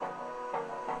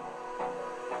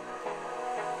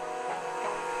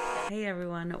Hey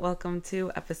everyone, welcome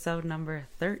to episode number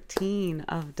 13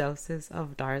 of Doses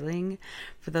of Darling.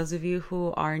 For those of you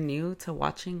who are new to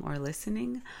watching or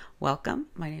listening, welcome.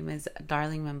 My name is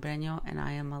Darling Membreño and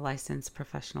I am a licensed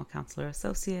professional counselor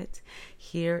associate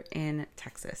here in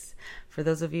Texas. For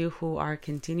those of you who are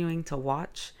continuing to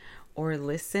watch or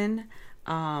listen,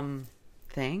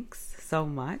 thanks so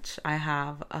much. I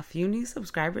have a few new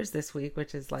subscribers this week,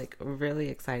 which is like really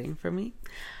exciting for me.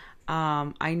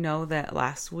 I know that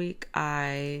last week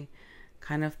I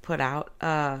kind of put out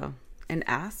an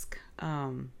ask.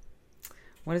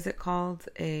 What is it called?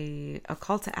 A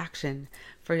call to action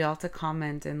for y'all to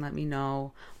comment and let me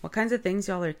know what kinds of things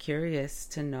y'all are curious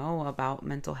to know about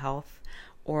mental health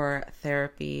or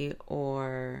therapy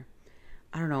or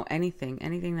I don't know, anything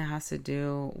that has to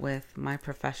do with my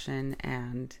profession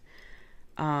and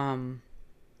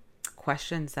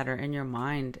questions that are in your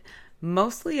mind.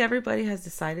 Mostly everybody has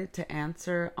decided to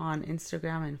answer on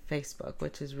Instagram and Facebook,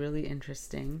 which is really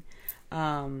interesting.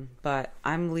 But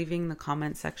I'm leaving the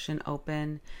comment section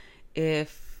open.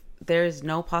 If there is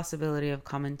no possibility of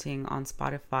commenting on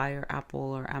Spotify or Apple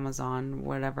or Amazon,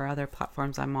 whatever other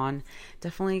platforms I'm on,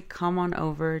 definitely come on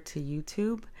over to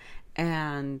YouTube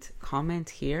and comment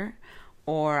here.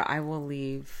 Or I will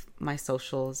leave my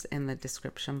socials in the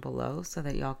description below so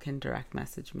that y'all can direct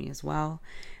message me as well.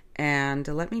 And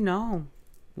let me know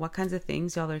what kinds of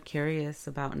things y'all are curious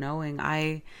about knowing.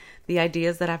 The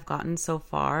ideas that I've gotten so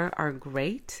far are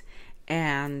great,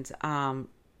 and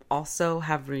also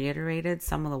have reiterated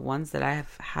some of the ones that I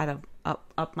have had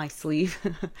up my sleeve,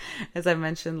 as I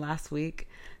mentioned last week.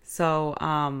 So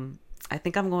I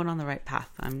think I'm going on the right path.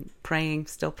 I'm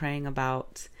still praying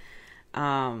about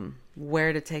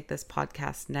where to take this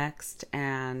podcast next,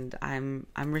 and I'm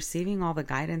receiving all the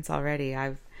guidance already.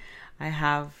 I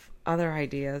have other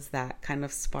ideas that kind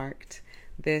of sparked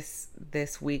this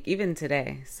week, even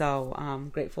today. So I'm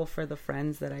grateful for the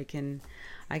friends that I can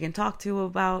talk to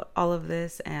about all of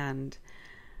this, and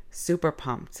super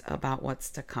pumped about what's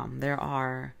to come. There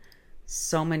are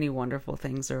so many wonderful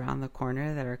things around the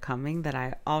corner that are coming that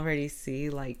I already see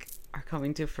like are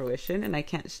coming to fruition, and I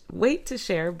can't wait to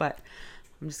share, but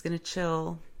I'm just going to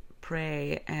chill,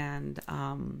 pray, and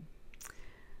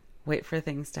wait for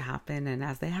things to happen. And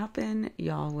as they happen,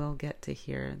 y'all will get to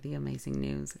hear the amazing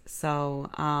news.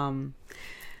 So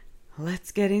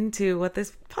let's get into what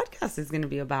this podcast is going to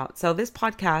be about. So this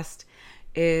podcast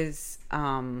is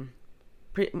all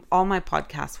my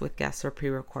podcasts with guests are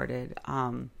pre-recorded.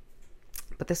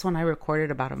 But this one I recorded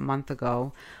about a month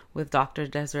ago with Dr.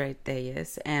 Desiree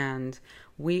Thayes, and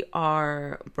we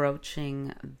are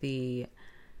broaching the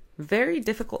very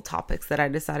difficult topics that I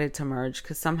decided to merge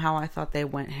because somehow I thought they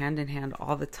went hand in hand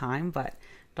all the time. But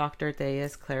Dr.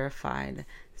 Thayes clarified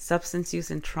substance use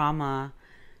and trauma,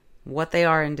 what they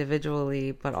are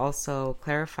individually, but also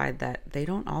clarified that they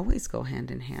don't always go hand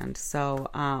in hand.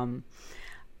 So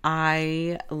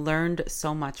I learned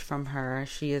so much from her.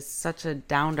 She is such a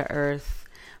down-to-earth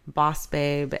boss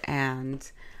babe,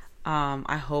 and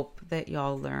I hope that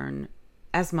y'all learn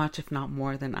as much, if not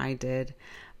more, than I did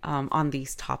on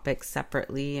these topics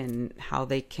separately, and how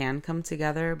they can come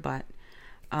together, but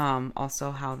also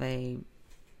how they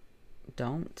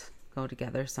don't go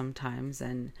together sometimes.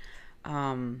 And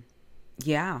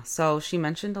so she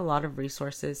mentioned a lot of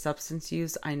resources. Substance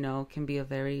use, I know, can be a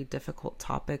very difficult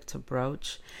topic to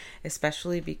broach,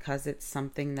 especially because it's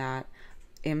something that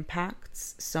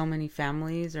impacts so many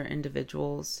families or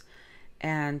individuals.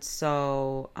 And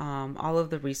so all of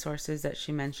the resources that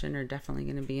she mentioned are definitely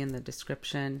going to be in the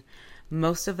description.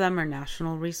 Most of them are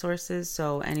national resources,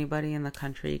 so anybody in the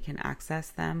country can access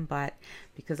them. But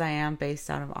because I am based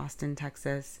out of Austin,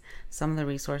 Texas, some of the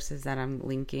resources that I'm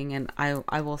linking, and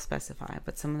I will specify,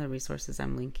 but some of the resources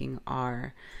I'm linking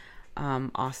are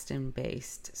Austin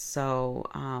based. So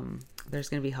there's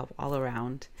going to be help all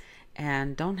around.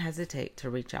 And don't hesitate to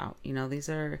reach out. You know, these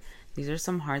are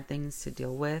some hard things to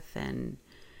deal with. And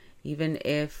even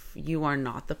if you are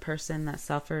not the person that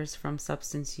suffers from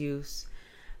substance use,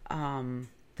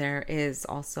 there is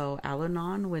also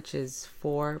Al-Anon, which is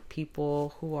for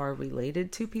people who are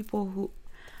related to people who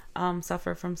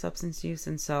suffer from substance use.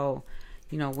 And so,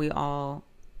 you know, we all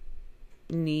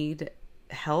need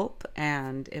help.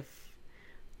 And if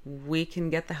we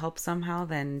can get the help somehow,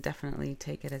 then definitely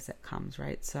take it as it comes,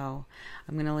 right? So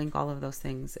I'm going to link all of those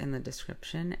things in the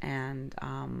description, and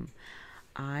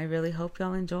I really hope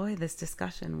y'all enjoy this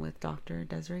discussion with Dr.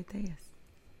 Desiree Thayes.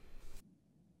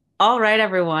 All right,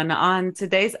 everyone. On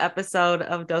today's episode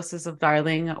of Doses of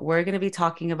Darling, we're going to be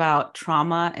talking about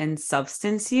trauma and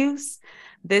substance use.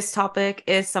 This topic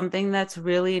is something that's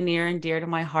really near and dear to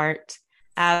my heart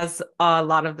as a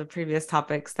lot of the previous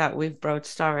topics that we've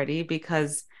broached already,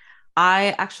 because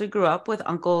I actually grew up with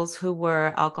uncles who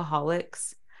were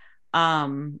alcoholics,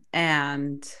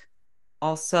 and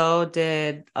also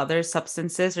did other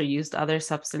substances or used other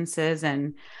substances.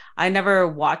 And I never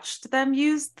watched them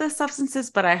use the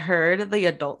substances, but I heard the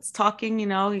adults talking,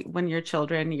 when you're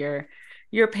children,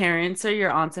 your parents or your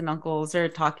aunts and uncles are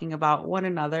talking about one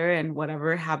another and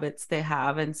whatever habits they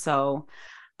have. And so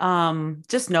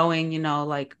just knowing,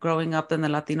 like growing up in the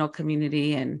Latino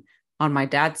community, and on my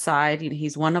dad's side,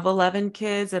 he's one of 11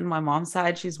 kids, and my mom's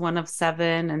side, she's one of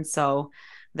 7. And so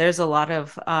there's a lot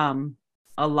of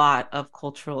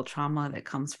cultural trauma that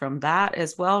comes from that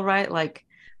as well, right? Like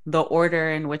the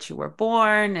order in which you were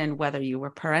born and whether you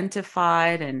were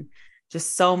parentified, and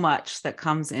just so much that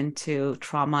comes into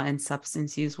trauma and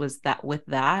substance use was that with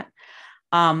that.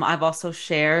 I've also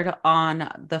shared on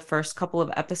the first couple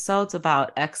of episodes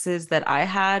about exes that I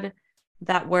had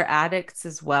that were addicts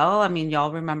as well. I mean,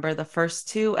 y'all remember the first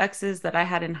 2 exes that I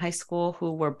had in high school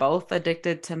who were both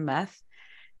addicted to meth.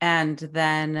 And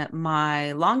then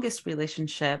my longest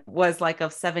relationship was like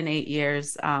of 7, 8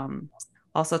 years.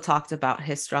 Also talked about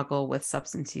his struggle with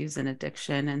substance use and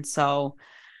addiction. And so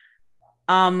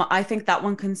I think that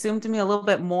one consumed me a little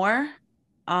bit more.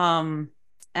 Um,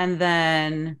 and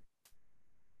then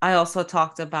I also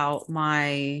talked about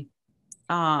my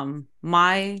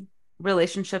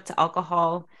relationship to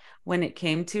alcohol when it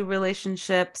came to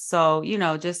relationships. So,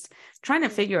 just trying to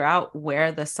figure out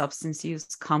where the substance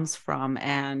use comes from,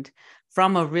 and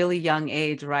from a really young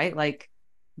age, right? Like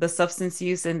the substance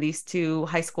use in these 2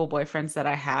 high school boyfriends that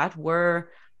I had were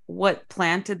what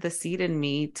planted the seed in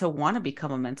me to want to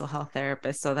become a mental health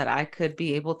therapist, so that I could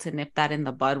be able to nip that in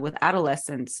the bud with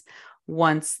adolescence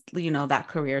once, that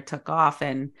career took off.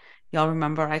 And y'all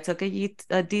remember I took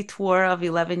a detour of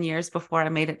 11 years before I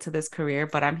made it to this career,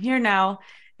 but I'm here now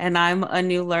and I'm a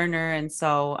new learner. And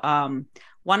so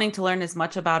wanting to learn as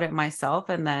much about it myself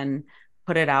and then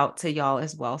put it out to y'all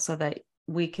as well, so that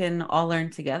we can all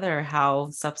learn together how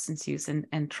substance use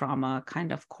and trauma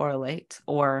kind of correlate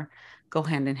or go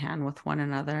hand in hand with one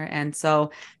another. And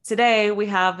so today we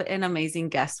have an amazing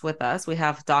guest with us. We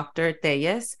have Dr.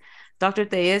 Telles. Dr.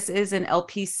 Telles is an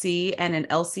LPC and an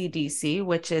LCDC,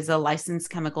 which is a licensed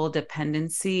chemical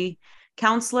dependency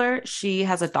counselor. She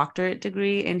has a doctorate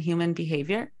degree in human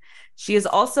behavior. She is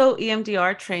also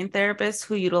EMDR trained therapist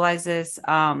who utilizes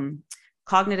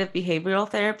cognitive behavioral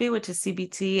therapy, which is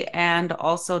CBT, and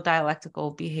also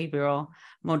dialectical behavioral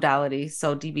modality,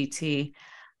 so DBT.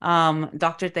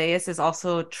 Dr. Telles is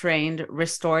also a trained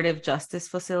restorative justice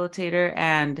facilitator,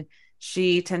 and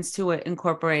she tends to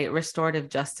incorporate restorative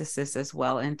justices as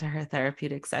well into her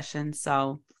therapeutic sessions.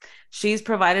 So she's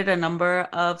provided a number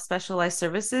of specialized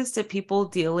services to people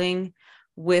dealing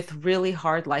with really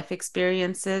hard life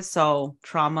experiences. So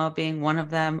trauma being one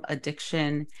of them,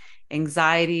 addiction,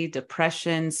 anxiety,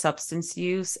 depression, substance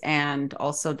use, and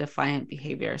also defiant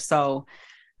behavior. So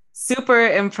super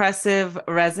impressive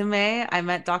resume. I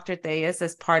met Dr. Telles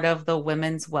as part of the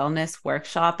women's wellness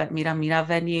workshop at Mira Mira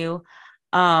venue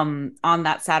on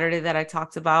that Saturday that I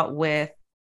talked about with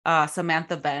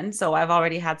Samantha Ben. So I've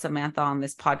already had Samantha on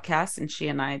this podcast, and she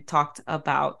and I talked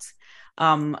about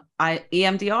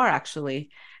EMDR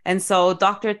actually. And so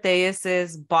Dr.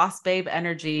 Theus's boss babe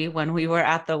energy when we were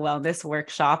at the wellness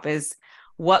workshop is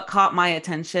what caught my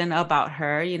attention about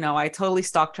her. I totally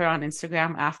stalked her on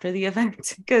Instagram after the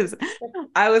event because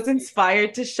I was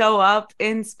inspired to show up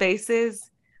in spaces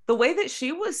the way that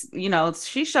she was.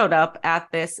 She showed up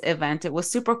at this event. It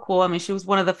was super cool. I mean, she was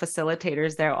one of the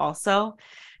facilitators there also.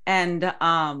 And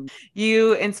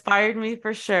you inspired me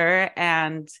for sure.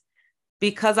 And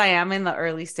because I am in the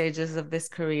early stages of this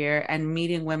career and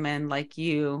meeting women like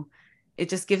you, it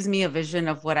just gives me a vision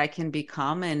of what I can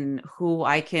become and who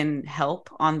I can help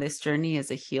on this journey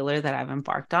as a healer that I've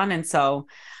embarked on. And so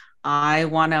I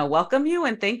want to welcome you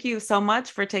and thank you so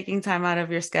much for taking time out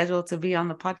of your schedule to be on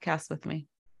the podcast with me.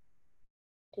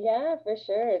 Yeah, for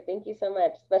sure. Thank you so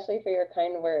much, especially for your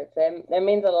kind words. That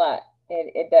means a lot.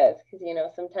 It does,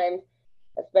 because sometimes,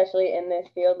 especially in this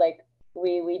field, like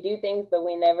we do things, but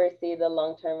we never see the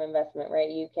long term investment, right?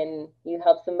 You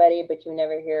help somebody, but you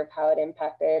never hear of how it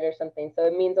impacted or something. So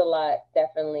it means a lot,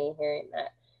 definitely hearing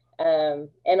that.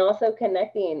 And also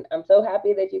connecting. I'm so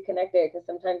happy that you connected, because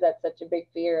sometimes that's such a big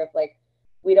fear of like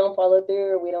we don't follow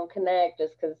through or we don't connect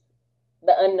just because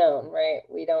the unknown, right?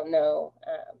 We don't know.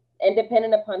 And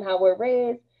depending upon how we're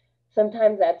raised,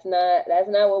 sometimes that's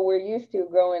not what we're used to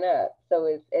growing up.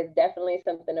 So it's definitely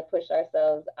something to push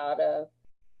ourselves out of.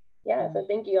 Yeah. So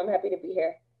thank you. I'm happy to be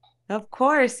here. Of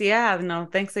course. Yeah. No,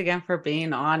 thanks again for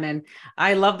being on. And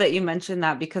I love that you mentioned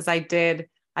that because I did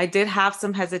I did have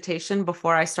some hesitation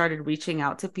before I started reaching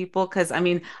out to people because I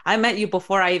mean, I met you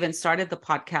before I even started the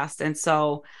podcast. And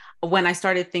so when I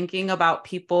started thinking about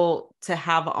people to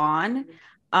have on,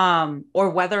 or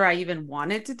whether I even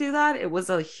wanted to do that, it was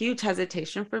a huge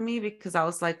hesitation for me because I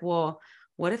was like, well,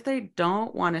 what if they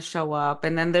don't want to show up?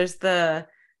 And then there's the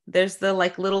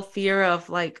like little fear of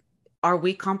like, are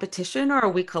we competition or are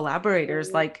we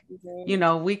collaborators? Like,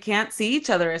 Mm-hmm. we can't see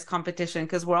each other as competition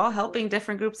because we're all helping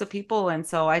different groups of people. And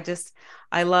so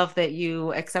I love that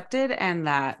you accepted and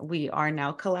that we are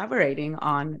now collaborating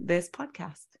on this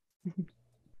podcast.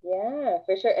 Yeah,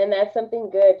 for sure. And that's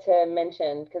something good to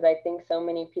mention because I think so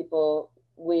many people,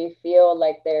 we feel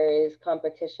like there is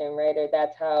competition, right? Or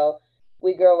that's how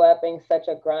we grow up in such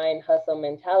a grind hustle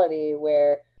mentality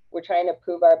where we're trying to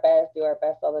prove our best, do our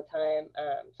best all the time.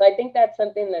 So I think that's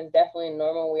something that's definitely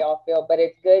normal. We all feel, but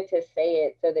it's good to say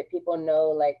it so that people know,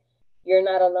 like, you're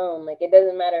not alone. Like, it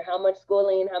doesn't matter how much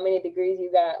schooling, how many degrees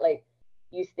you got, like,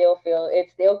 you still feel it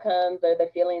still comes or the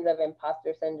feelings of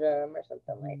imposter syndrome or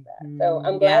something like that. So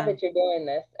I'm glad Yeah. that you're doing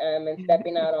this and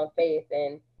stepping out on faith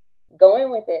and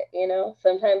going with it.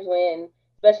 Sometimes when,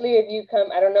 especially if you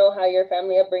come, I don't know how your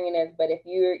family upbringing is, but if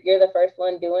you're the first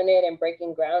one doing it and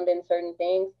breaking ground in certain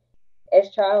things,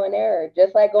 it's trial and error.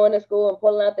 Just like going to school and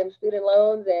pulling out them student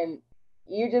loans, and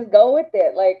you just go with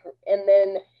it. Like, and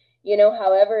then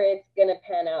however it's gonna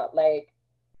pan out. Like,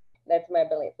 that's my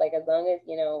belief. Like, as long as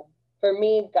for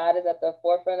me, God is at the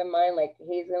forefront of mine. Like,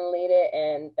 He's gonna lead it,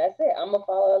 and that's it. I'm gonna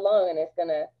follow along, and it's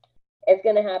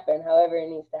gonna happen. However it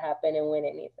needs to happen, and when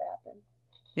it needs to happen.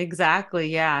 Exactly.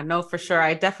 Yeah. No, for sure.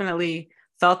 I definitely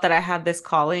felt that I had this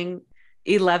calling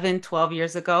 11, 12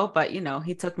 years ago, but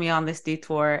he took me on this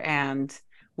detour and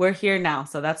we're here now.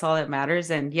 So that's all that matters.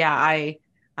 And yeah, I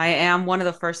am one of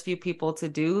the first few people to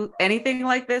do anything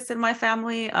like this in my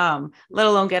family, let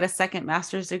alone get a second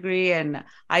master's degree. And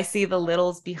I see the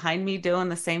littles behind me doing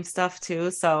the same stuff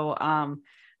too. So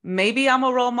maybe I'm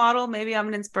a role model, maybe I'm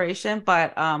an inspiration,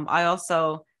 but I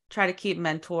also try to keep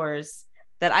mentors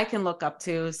that I can look up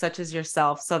to, such as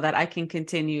yourself, so that I can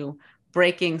continue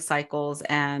breaking cycles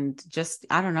and just,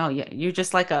 I don't know, you're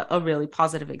just like a really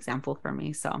positive example for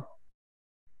me. So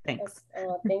thanks.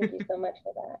 Thank you so much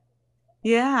for that.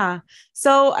 Yeah.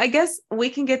 So I guess we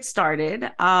can get started.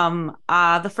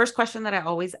 The first question that I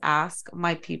always ask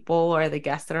my people or the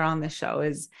guests that are on the show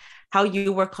is how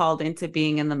you were called into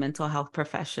being in the mental health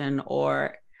profession,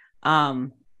 or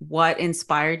what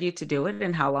inspired you to do it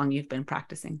and how long you've been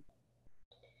practicing.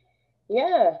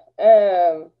 Yeah.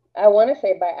 I want to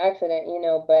say by accident,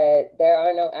 but there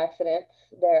are no accidents.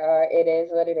 It is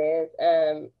what it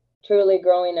is. Truly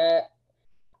growing up,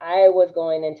 I was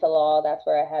going into law. That's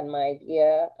where I had my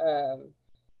idea.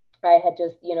 I had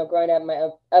just, grown up, my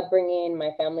upbringing,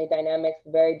 my family dynamics,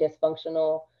 very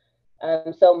dysfunctional.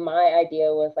 So my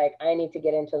idea was like, I need to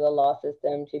get into the law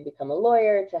system to become a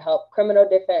lawyer, to help criminal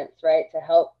defense, right? To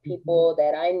help Mhm. people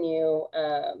that I knew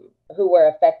who were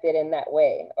affected in that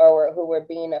way or who were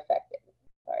being affected.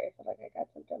 Sorry, I feel like I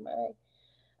got something in my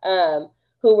eye.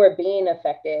 Who were being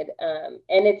affected.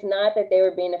 And it's not that they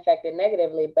were being affected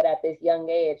negatively, but at this young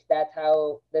age, that's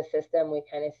how the system, we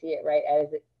kind of see it, right?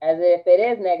 As if it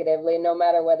is negatively, no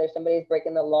matter whether somebody's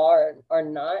breaking the law or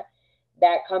not,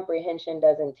 that comprehension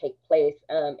doesn't take place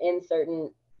in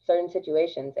certain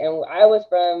situations. And I was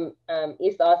from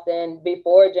East Austin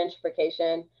before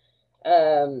gentrification.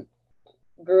 Um,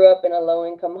 Grew up in a low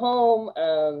income home,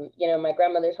 my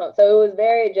grandmother's home. So it was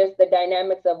very just the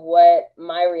dynamics of what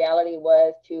my reality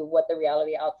was to what the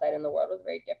reality outside in the world was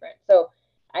very different. So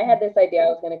I had this idea I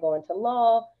was going to go into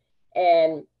law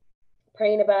and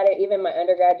praying about it. Even my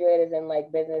undergraduate is in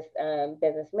like business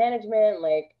management,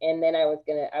 like, and then I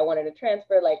wanted to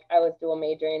transfer, like I was dual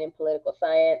majoring in political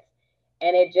science,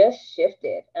 and it just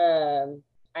shifted.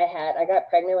 I got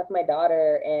pregnant with my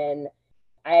daughter, and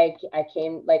I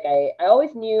came, like, I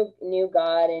always knew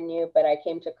God and knew, but I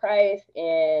came to Christ,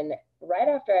 and right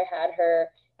after I had her,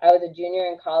 I was a junior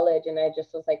in college, and I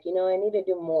just was like, I need to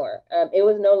do more. I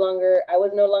was no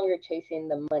longer chasing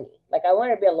the money. Like, I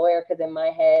wanted to be a lawyer because in my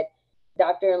head,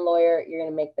 doctor and lawyer, you're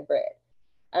gonna make the bread.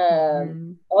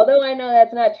 Mhm. Although I know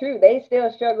that's not true, they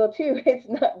still struggle too. It's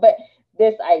not, but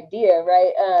this idea,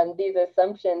 right? These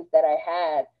assumptions that I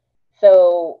had.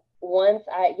 So once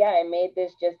I made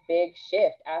this just big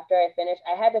shift after I finished.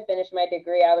 I had to finish my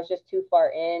degree. I was just too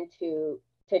far in to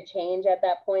change at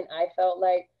that point. I felt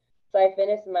like, so I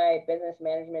finished my business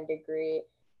management degree.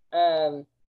 Um,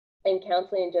 and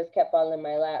counseling just kept falling in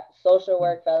my lap. Social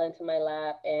work fell into my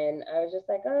lap, and I was just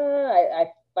like,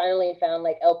 I finally found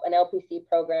like an LPC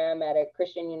program at a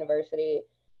Christian university,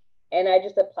 and I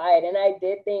just applied, and I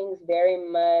did things very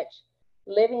much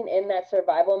living in that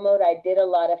survival mode, I did a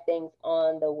lot of things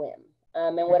on the whim.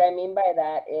 And what I mean by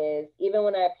that is, even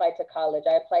when I applied to college,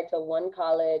 I applied to one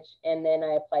college and then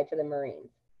I applied to the Marines.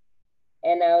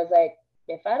 And I was like,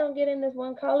 if I don't get in this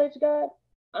one college, God,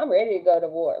 I'm ready to go to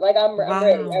war. Like I'm ready.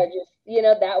 Wow. I just,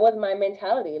 that was my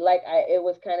mentality. Like it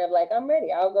was kind of like, I'm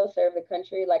ready. I'll go serve the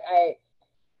country. And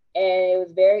it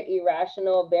was very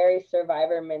irrational, very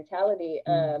survivor mentality.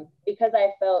 Mm. Because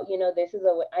I felt,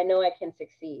 I know I can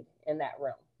succeed in that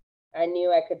realm. I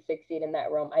knew I could succeed in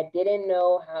that realm. I didn't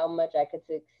know how much I could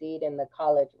succeed in the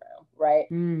college realm, right?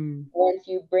 Mm. Once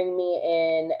you bring me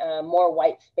in more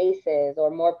white spaces or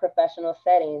more professional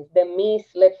settings, the me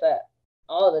slips up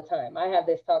all the time. I have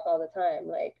this talk all the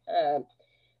time.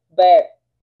 But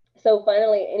so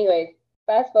finally, anyways,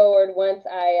 fast forward, once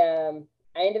I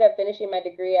ended up finishing my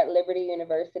degree at Liberty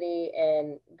University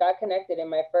and got connected. And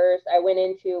my first I went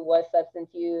into was substance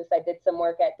use. I did some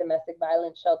work at domestic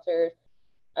violence shelters,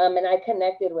 and I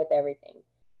connected with everything.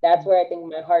 That's where I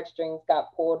think my heartstrings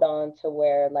got pulled on to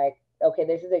where, like, okay,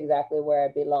 this is exactly where I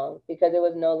belong, because it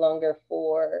was no longer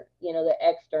for, the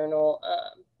external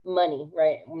money,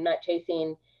 right? I'm not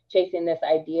chasing this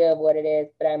idea of what it is,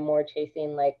 but I'm more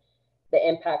chasing like the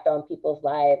impact on people's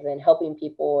lives and helping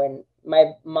people. And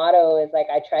my motto is like,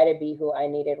 I try to be who I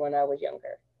needed when I was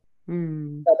younger.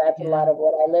 Mm. So that's a Yeah. lot of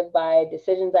what I live by,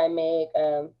 decisions I make,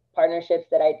 partnerships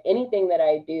anything that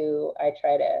I do, I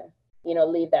try to,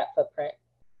 leave that footprint.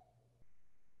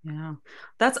 Yeah,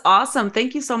 that's awesome.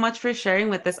 Thank you so much for sharing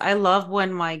with this. I love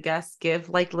when my guests give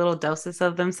like little doses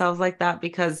of themselves like that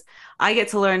because I get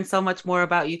to learn so much more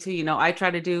about you too. I try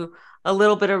to do a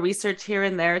little bit of research here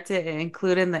and there to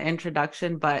include in the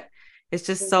introduction, but it's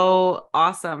just Mm-hmm. so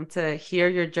awesome to hear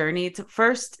your journey.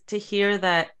 To hear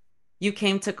that you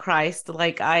came to Christ.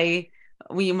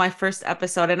 My first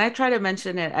episode, and I try to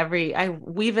mention it I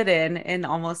weave it in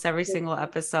almost every single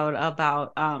episode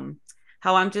about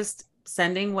how I'm just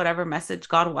sending whatever message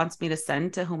God wants me to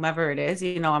send to whomever it is.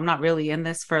 I'm not really in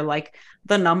this for like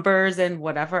the numbers and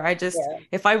whatever. Yeah.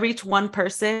 If I reach one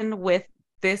person with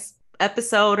this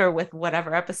episode or with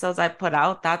whatever episodes I put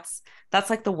out, that's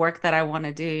like the work that I want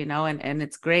to do, and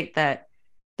it's great that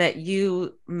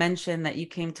you mentioned that you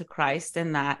came to Christ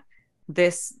and that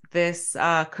this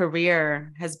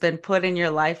career has been put in your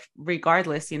life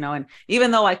regardless, and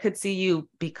even though I could see you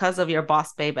because of your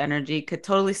boss babe energy, could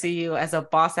totally see you as a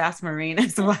boss ass Marine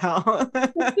as well.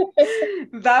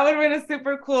 That would have been a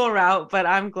super cool route, but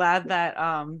I'm glad that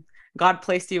God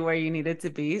placed you where you needed to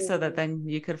be so that Mm-hmm. then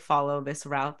you could follow this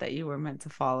route that you were meant to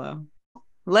follow.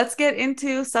 Let's get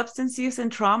into substance use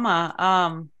and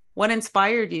trauma. What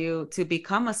inspired you to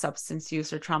become a substance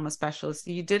use or trauma specialist?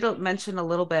 You did mention a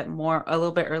little bit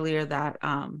earlier that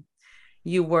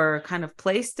you were kind of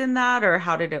placed in that, or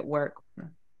how did it work?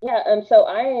 Yeah. So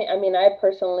I mean, I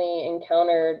personally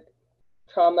encountered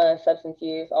trauma, substance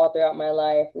use all throughout my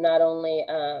life. Not only,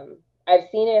 I've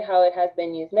seen it how it has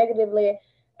been used negatively.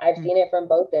 I've Mm, seen it from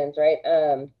both ends, right?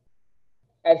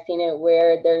 I've seen it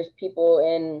where there's people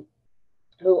in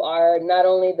who are not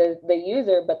only the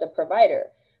user but the provider.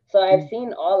 So I've mm,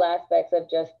 seen all aspects of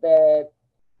just the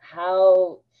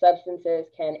how substances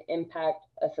can impact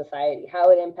a society, how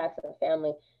it impacts a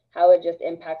family, how it just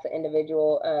impacts an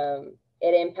individual.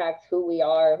 It impacts who we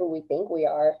are, who we think we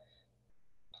are,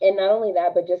 and not only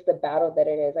that, but just the battle that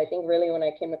it is. I think really when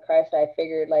I came to Christ, I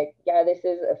figured like, yeah, this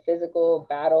is a physical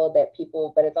battle that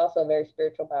people, but it's also a very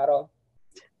spiritual battle.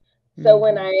 So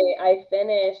when mhm, I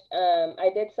finished, I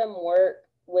did some work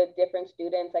with different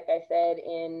students, like I said,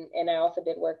 and I also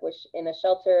did work with in a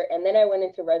shelter, and then I went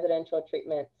into residential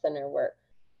treatment center work.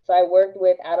 So I worked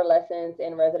with adolescents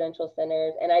in residential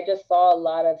centers, and I just saw a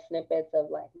lot of snippets of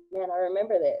like, man, I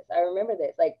remember this. I remember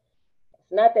this. Like,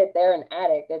 it's not that they're an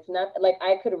addict. It's not like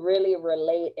I could really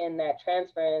relate in that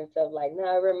transference of like, no,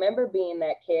 I remember being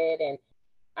that kid, and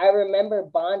I remember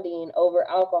bonding over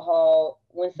alcohol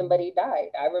when somebody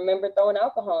died. I remember throwing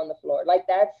alcohol on the floor. Like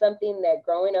that's something that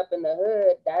growing up in the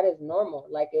hood, that is normal.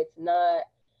 Like it's not.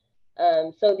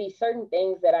 So these certain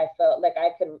things that I felt like I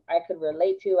could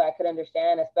relate to, I could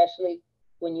understand, especially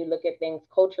when you look at things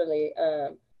culturally.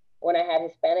 When I had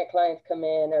Hispanic clients come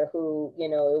in, or who,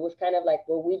 it was kind of like,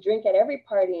 well, we drink at every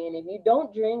party, and if you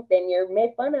don't drink, then you're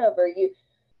made fun of, or you.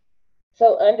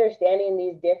 So understanding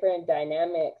these different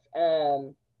dynamics,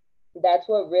 that's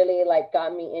what really like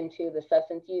got me into the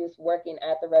substance use, working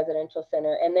at the residential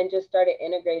center, and then just started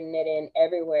integrating it in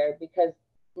everywhere, because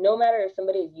no matter if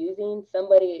somebody is using,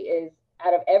 somebody is,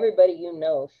 out of everybody,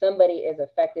 somebody is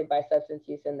affected by substance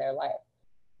use in their life,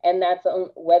 and that's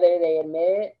whether they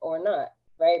admit it or not,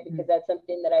 right? Because mm. that's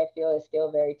something that I feel is still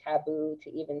very taboo to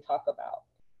even talk about.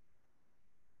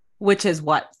 Which is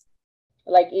what?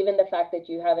 Like even the fact that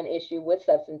you have an issue with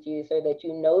substance use, or that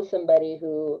you know somebody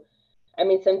who, I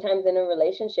mean, sometimes in a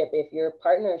relationship, if your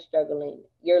partner is struggling,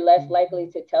 you're less likely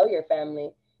Mhm. to tell your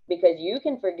family, because you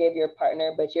can forgive your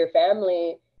partner, but your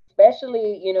family,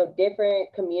 especially,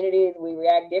 different communities, we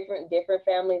react different. Different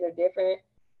families are different.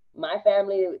 My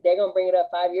family, they're gonna bring it up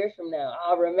 5 years from now.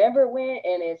 I'll remember when,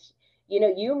 and it's,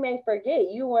 you may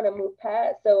forget. You want to move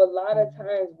past. So a lot of Mhm.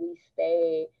 times we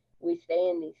stay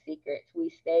in these secrets. We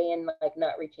stay in like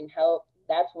not reaching help.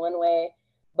 That's one way.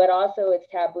 But also it's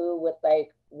taboo with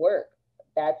like work.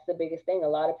 That's the biggest thing. A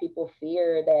lot of people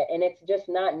fear that, and it's just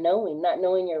not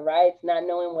knowing your rights, not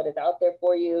knowing what is out there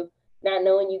for you, not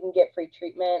knowing you can get free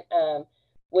treatment,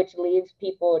 which leaves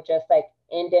people just like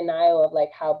in denial of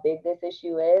like how big this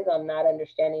issue is, on not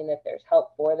understanding that there's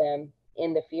help for them,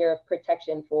 in the fear of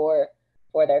protection for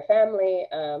their family,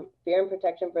 fear and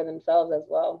protection for themselves as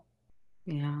well.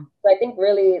 Yeah. So I think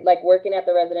really like working at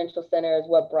the residential center is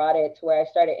what brought it to where I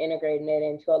started integrating it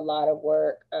into a lot of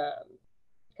work.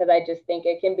 Because I just think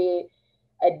it can be,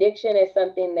 addiction is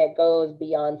something that goes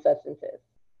beyond substances.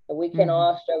 We can Mhm.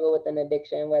 all struggle with an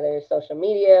addiction, whether it's social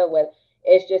media, whether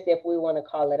it's just if we want to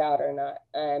call it out or not.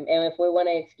 And if we want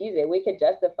to excuse it, we could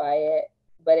justify it,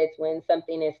 but it's when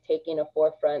something is taking a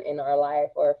forefront in our life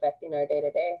or affecting our day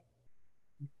to day.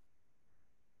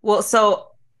 Well, so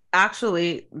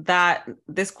actually that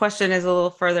this question is a little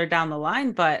further down the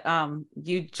line, but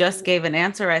you just gave an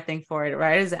answer, I think, for it,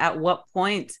 right? Is at what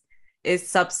point is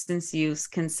substance use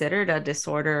considered a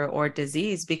disorder or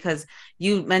disease? Because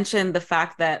you mentioned the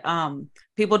fact that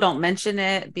people don't mention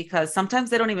it because sometimes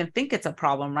they don't even think it's a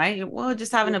problem, right? Well,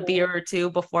 just having a Mm-hmm. beer or two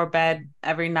before bed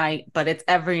every night, but it's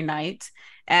every night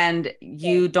and Yeah.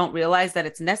 you don't realize that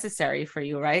it's necessary for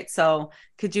you, right? So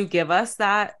could you give us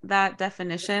that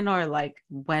definition or like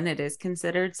when it is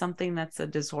considered something that's a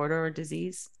disorder or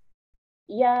disease?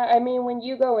 Yeah, I mean, when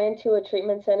you go into a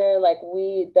treatment center, like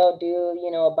they'll do,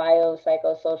 a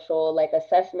biopsychosocial like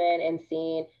assessment and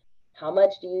seeing how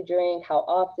much do you drink, how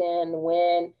often,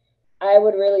 when. I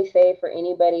would really say for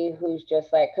anybody who's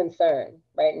just like concerned,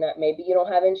 right? Not, maybe you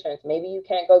don't have insurance, maybe you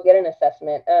can't go get an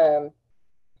assessment.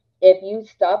 If you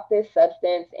stop this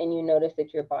substance and you notice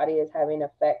that your body is having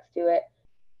effects to it,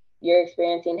 you're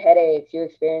experiencing headaches, you're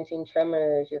experiencing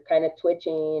tremors, you're kind of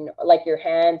twitching, like your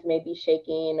hands may be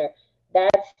shaking, or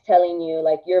that's telling you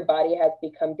like your body has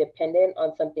become dependent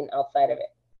on something outside of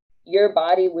it. Your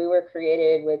body, we were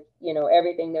created with,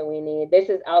 everything that we need. This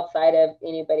is outside of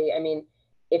anybody. I mean,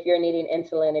 if you're needing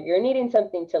insulin, if you're needing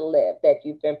something to live that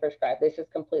you've been prescribed, this is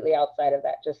completely outside of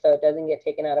that, just so it doesn't get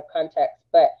taken out of context.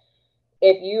 But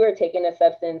if you are taking a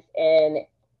substance and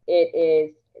it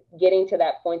is getting to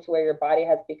that point to where your body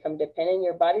has become dependent,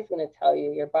 your body's going to tell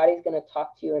you, your body's going to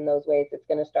talk to you in those ways. It's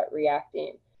going to start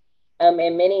reacting. And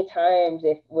many times,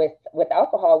 if with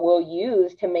alcohol, we'll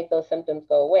use to make those symptoms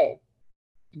go away.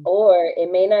 Or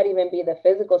it may not even be the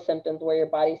physical symptoms where your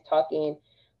body's talking,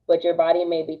 but your body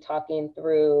may be talking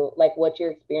through like what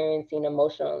you're experiencing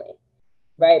emotionally,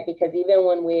 right? Because even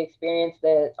when we experience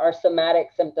our somatic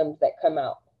symptoms that come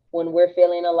out, when we're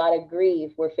feeling a lot of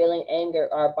grief, we're feeling anger,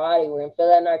 our body, we're gonna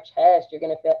feel it in our chest, you're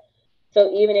gonna feel.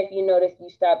 So even if you notice you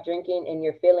stop drinking and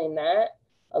you're feeling that,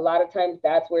 a lot of times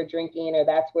that's where drinking, or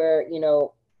that's where,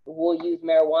 we'll use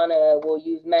marijuana, we'll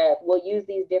use meth, we'll use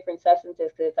these different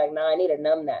substances, because it's like, nah, I need to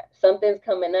numb that. Something's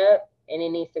coming up and it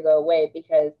needs to go away,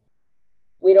 because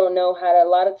we don't know how to. A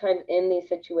lot of times in these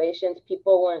situations,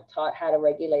 people weren't taught how to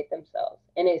regulate themselves,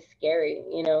 and it's scary,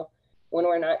 when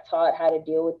we're not taught how to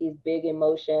deal with these big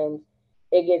emotions.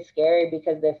 It gets scary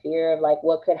because the fear of like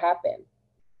what could happen.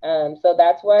 So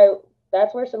that's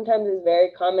where sometimes it's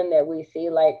very common that we see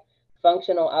like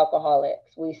functional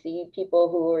alcoholics. We see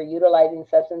people who are utilizing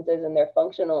substances and they're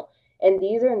functional, and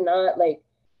these are not like,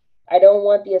 I don't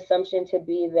want the assumption to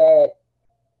be that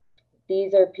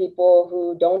these are people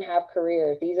who don't have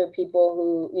careers. These are people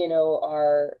who,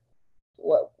 are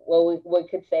what we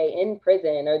could say in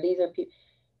prison, or these are people.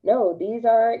 No, these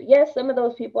are, yes, some of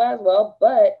those people as well,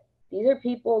 but these are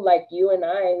people like you and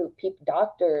I, who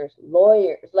doctors,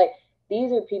 lawyers, like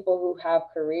these are people who have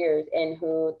careers and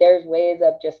who there's ways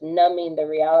of just numbing the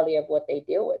reality of what they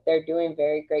deal with. They're doing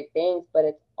very great things, but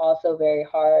it's also very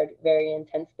hard, very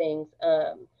intense things.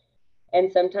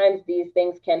 And sometimes these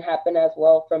things can happen as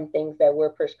well from things that we're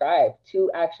prescribed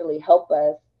to actually help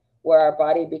us, where our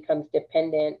body becomes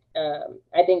dependent.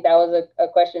 I think that was a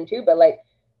question too, but like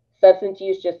substance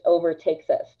use just overtakes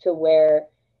us to where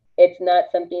it's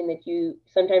not something that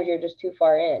sometimes you're just too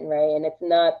far in, right? And it's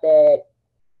not that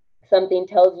something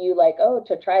tells you like, oh,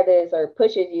 to try this, or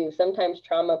pushes you. Sometimes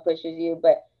trauma pushes you,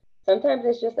 but sometimes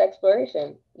it's just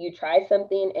exploration. You try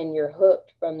something and you're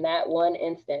hooked from that one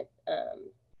instant.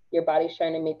 Your body's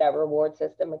trying to meet that reward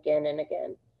system again and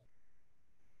again.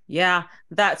 Yeah,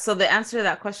 that so the answer to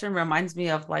that question reminds me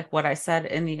of like what I said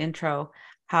in the intro,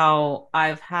 how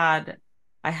I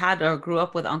had or grew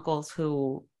up with uncles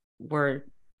who were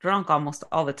drunk almost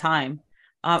all the time.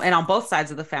 And on both sides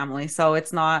of the family. So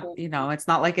it's not, you know, it's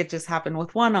not like it just happened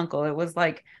with one uncle. It was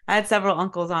like I had several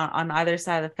uncles on either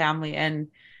side of the family. And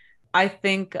I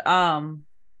think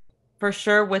for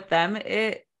sure with them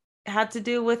it had to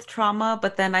do with trauma,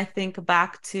 but then I think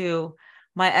back to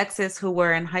my exes who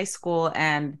were in high school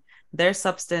and their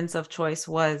substance of choice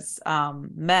was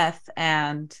meth,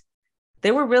 and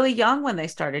they were really young when they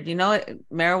started. You know,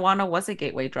 marijuana was a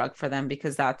gateway drug for them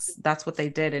because that's what they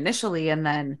did initially, and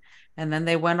then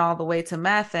they went all the way to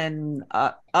meth and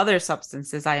other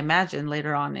substances, I imagine,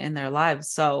 later on in their lives.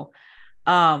 So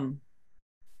um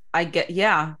I get,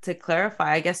 yeah, to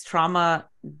clarify, I guess trauma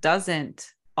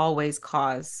doesn't always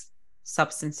cause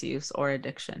substance use or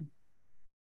addiction.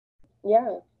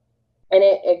 Yeah. And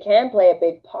it can play a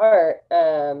big part.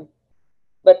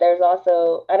 But there's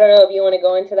also, I don't know if you want to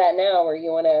go into that now or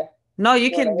No, you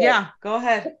you want can, yeah, go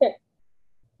ahead. to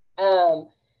wait.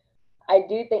 I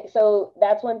do think so.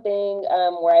 That's one thing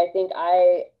where I think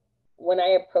when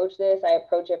I approach this, I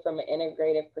approach it from an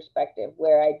integrative perspective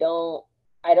where I don't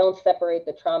separate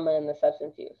the trauma and the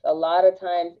substance use. A lot of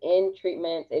times in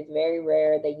treatments, it's very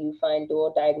rare that you find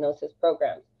dual diagnosis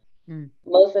programs. Mm,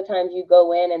 Most of the times you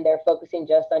go in and they're focusing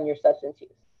just on your substance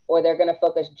use, or they're going to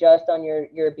focus just on your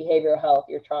behavioral health,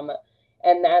 your trauma.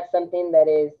 And that's something that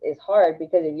is hard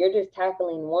because if you're just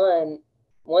tackling one,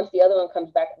 once the other one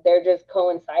comes back, they're just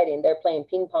coinciding, they're playing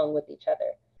ping pong with each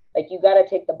other. Like you got to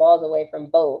take the balls away from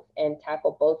both and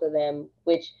tackle both of them,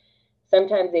 which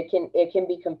sometimes it can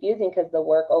be confusing because the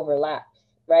work overlaps,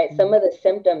 right? Some mm, of the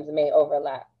symptoms may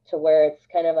overlap to where it's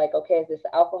kind of like, okay, is this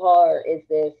alcohol or is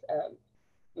this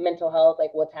mental health,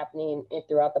 like what's happening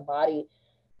throughout the body.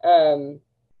 Um,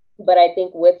 but I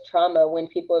think with trauma, when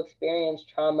people experience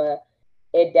trauma,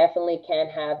 it definitely can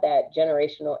have that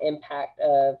generational impact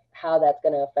of how that's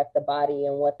going to affect the body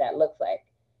and what that looks like.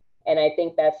 And I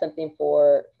think that's something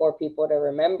for people to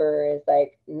remember is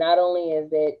like not only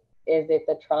is it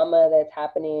the trauma that's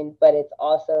happening, but it's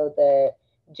also the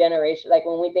generation. Like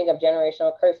when we think of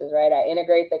generational curses, right? I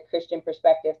integrate the Christian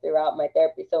perspective throughout my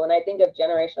therapy. So when I think of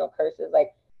generational curses,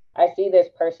 like I see this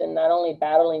person not only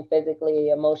battling physically,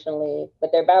 emotionally,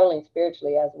 but they're battling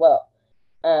spiritually as well.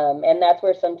 And that's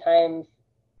where sometimes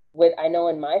with I know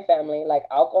in my family, like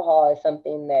alcohol is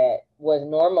something that was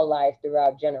normalized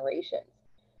throughout generations.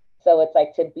 So it's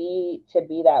like to be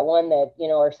that one that,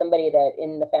 or somebody that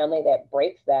in the family that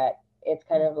breaks that, it's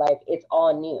kind of like it's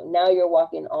all new. Now you're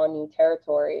walking on new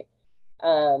territory.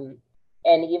 Um,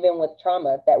 and even with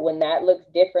trauma, that when that looks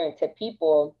different to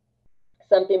people,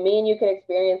 something me and you could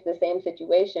experience the same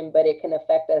situation, but it can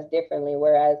affect us differently.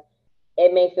 Whereas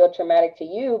it may feel traumatic to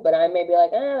you, but I may be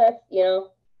like, that's,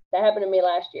 that happened to me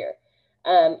last year.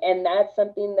 And that's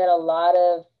something that a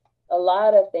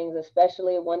lot of things,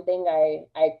 especially one thing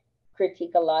I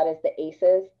critique a lot is the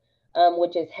ACEs,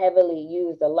 which is heavily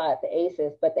used a lot, the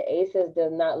ACEs, but the ACEs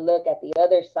does not look at the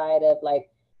other side of like,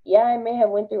 yeah, I may have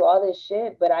went through all this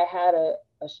shit, but I had a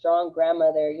strong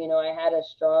grandmother, I had a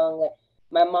strong, like,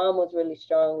 my mom was really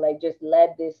strong, like just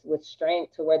led this with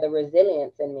strength to where the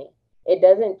resilience in me. It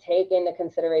doesn't take into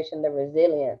consideration the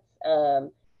resilience.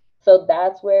 So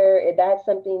that's where that's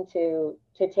something to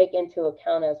take into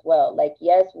account as well. Like,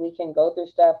 yes, we can go through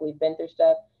stuff, we've been through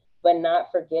stuff, but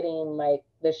not forgetting like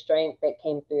the strength that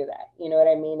came through that. You know what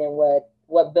I mean? And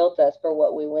what built us for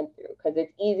what we went through. Because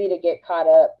it's easy to get caught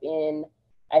up in,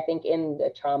 I think, in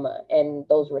the trauma and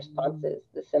those mm. responses,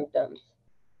 the symptoms.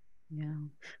 Yeah.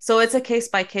 So it's a case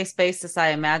by case basis, I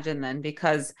imagine, then,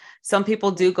 because some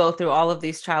people do go through all of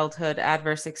these childhood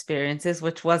adverse experiences,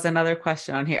 which was another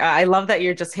question on here. I love that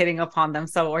you're just hitting upon them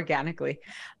so organically.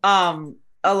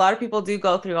 A lot of people do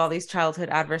go through all these childhood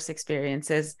adverse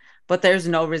experiences, but there's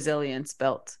no resilience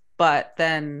built. But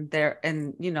then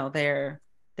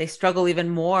they struggle even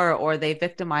more or they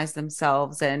victimize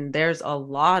themselves. And there's a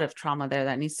lot of trauma there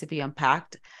that needs to be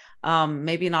unpacked.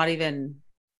 Maybe not even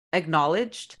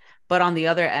acknowledged, but on the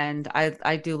other end,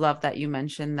 I do love that you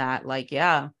mentioned that, like,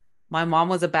 yeah, my mom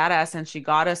was a badass and she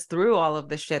got us through all of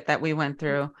the shit that we went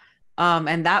through.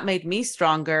 And that made me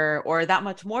stronger, or that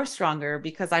much more stronger,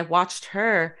 because I watched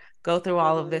her go through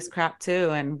all of this Mm-hmm. crap too.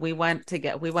 And we went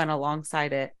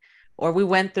alongside it, or we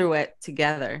went through it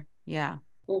together. Yeah.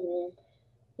 Mm-hmm.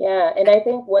 Yeah, and I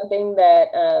think one thing that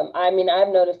I mean I've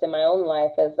noticed in my own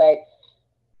life is like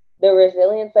the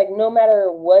resilience, like no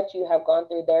matter what you have gone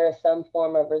through, there is some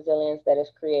form of resilience that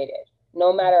is created.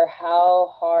 No matter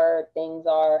how hard things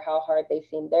are, how hard they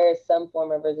seem, there is some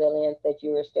form of resilience that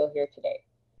you are still here today.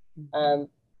 Um,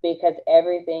 because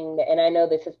everything, and I know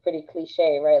this is pretty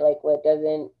cliche, right? Like what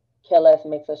doesn't kill us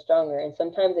makes us stronger. And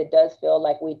sometimes it does feel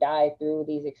like we die through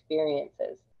these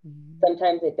experiences.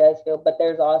 Sometimes it does feel, but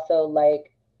there's also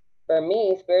like, for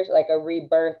me, spiritual, like a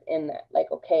rebirth in that.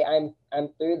 Like, okay, I'm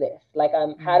through this. Like,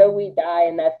 how do we die?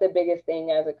 And that's the biggest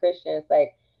thing as a Christian. It's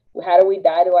like, how do we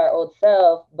die to our old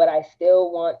self? But I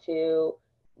still want to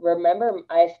remember.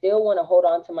 I still want to hold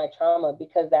on to my trauma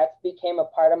because that's became a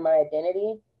part of my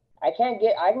identity. I can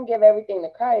give everything to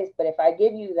Christ, but if I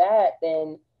give you that,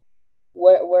 then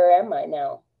where am I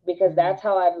now? Because that's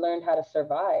how I've learned how to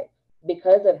survive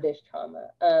because of this trauma.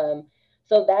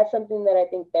 So that's something that I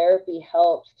think therapy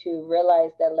helps to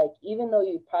realize that, like, even though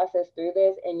you process through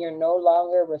this and you're no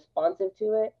longer responsive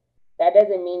to it, that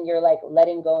doesn't mean you're like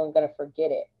letting go and going to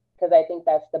forget it. Because I think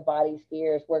that's the body's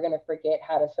fears. We're going to forget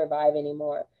how to survive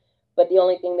anymore. But the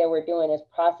only thing that we're doing is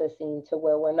processing to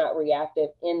where we're not reactive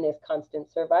in this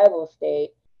constant survival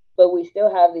state, but we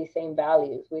still have these same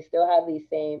values. We still have these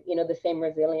same, the same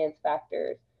resilience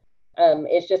factors.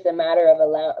 It's just a matter of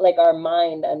like our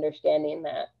mind understanding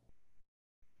that.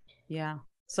 Yeah.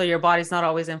 So your body's not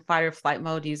always in fight or flight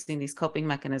mode using these coping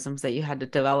mechanisms that you had to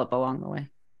develop along the way.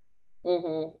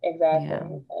 Exactly. Yeah.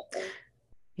 Exactly.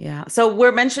 Yeah. So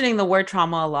we're mentioning the word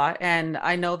trauma a lot. And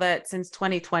I know that since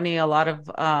 2020, a lot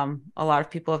of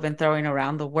people have been throwing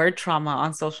around the word trauma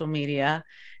on social media.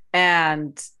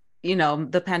 And,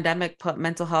 the pandemic put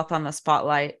mental health on the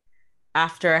spotlight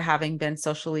after having been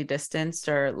socially distanced,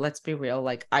 or let's be real,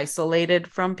 like isolated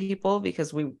from people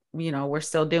because we're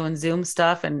still doing Zoom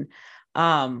stuff. And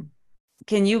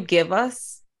can you give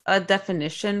us a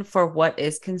definition for what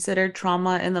is considered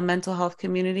trauma in the mental health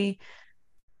community?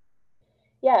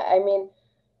 Yeah, I mean,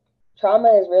 trauma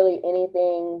is really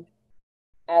anything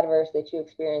adverse that you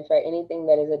experience, right? Anything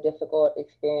that is a difficult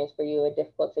experience for you, a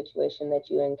difficult situation that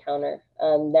you encounter.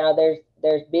 Now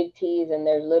there's big T's and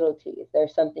there's little T's.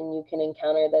 There's something you can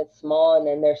encounter that's small, and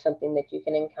then there's something that you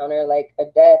can encounter like a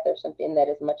death or something that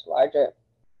is much larger.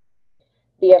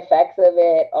 The effects of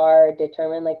it are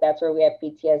determined, like that's where we have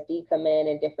PTSD come in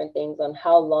and different things on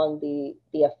how long the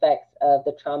effects of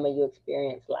the trauma you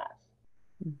experience last.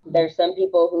 There's some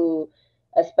people who,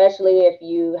 especially if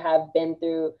you have been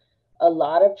through a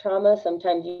lot of trauma,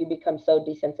 sometimes you become so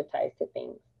desensitized to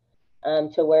things,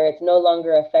 to where it's no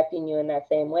longer affecting you in that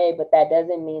same way, but that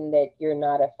doesn't mean that you're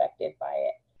not affected by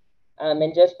it.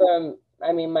 And just from,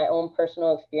 I mean, my own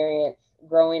personal experience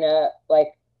growing up, like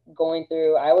going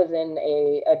through, I was in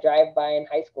a drive-by in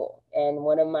high school, and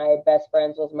one of my best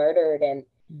friends was murdered, and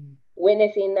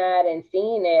witnessing that and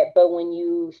seeing it. But when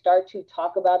you start to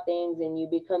talk about things and you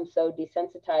become so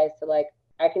desensitized to, like,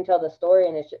 I can tell the story,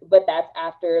 and but that's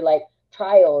after like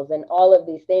trials and all of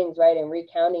these things, right? And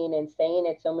recounting and saying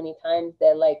it so many times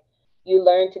that, like, you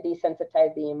learn to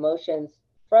desensitize the emotions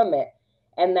from it.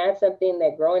 And that's something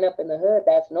that growing up in the hood,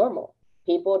 that's normal.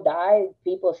 People die,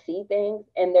 people see things,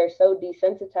 and they're so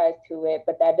desensitized to it,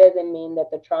 but that doesn't mean that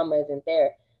the trauma isn't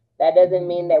there. That doesn't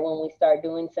mean that when we start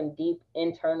doing some deep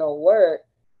internal work,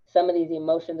 some of these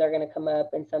emotions are going to come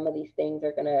up, and some of these things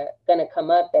are going to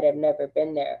come up that have never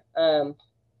been there.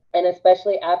 And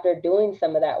especially after doing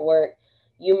some of that work,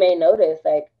 you may notice,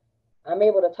 like, I'm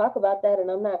able to talk about that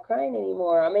and I'm not crying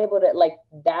anymore. I'm able to, like,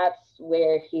 that's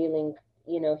where healing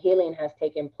has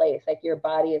taken place. Like, your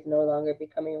body is no longer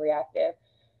becoming reactive.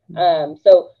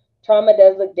 So trauma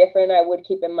does look different. I would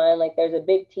keep in mind, like, there's a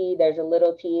big T, there's a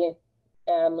little T.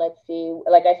 Let's see,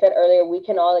 like I said earlier, we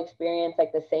can all experience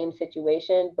like the same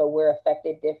situation, but we're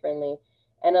affected differently.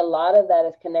 And a lot of that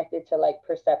is connected to like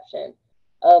perception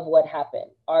of what happened,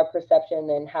 our perception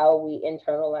and how we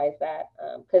internalize that.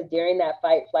 Because during that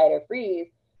fight, flight, or freeze,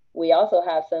 we also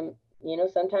have some,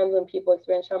 sometimes when people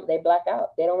experience trauma, they black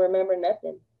out. They don't remember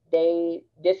nothing. They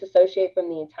disassociate from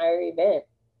the entire event.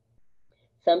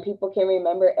 Some people can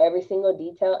remember every single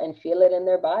detail and feel it in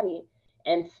their body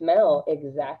and smell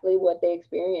exactly what they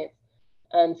experienced.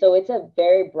 So it's a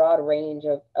very broad range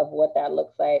of what that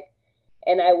looks like.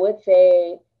 And I would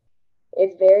say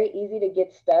it's very easy to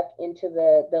get stuck into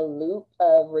the loop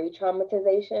of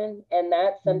re-traumatization. And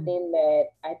that's something that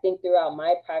I think throughout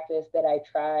my practice that I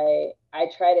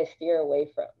try to steer away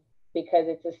from, because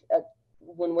it's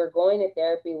when we're going to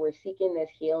therapy, we're seeking this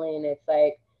healing. It's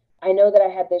like, I know that I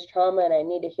had this trauma and I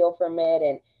need to heal from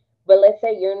it. But let's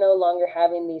say you're no longer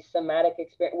having these somatic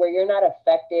experience where you're not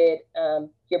affected.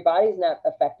 Your body's not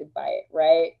affected by it,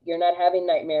 right? You're not having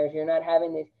nightmares. You're not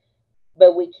having these.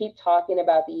 but we keep talking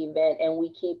about the event and we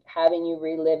keep having you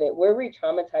relive it. We're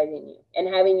re-traumatizing you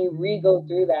and having you re-go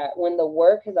through that when the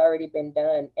work has already been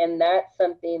done. And that's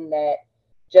something that,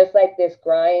 just like this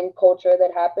grind culture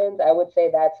that happens, I would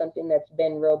say that's something that's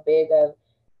been real big of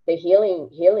the healing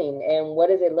and what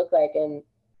does it look like, and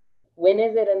when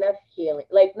is it enough healing?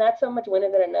 Like, not so much when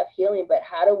is it enough healing, but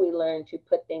how do we learn to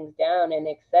put things down and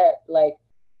accept, like,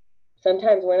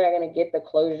 sometimes we're not going to get the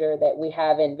closure that we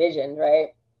have envisioned, right?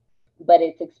 But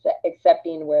it's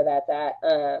accepting where that's at.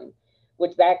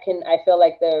 Which that can, I feel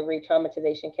like the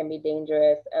re-traumatization can be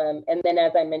dangerous. And then,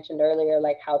 as I mentioned earlier,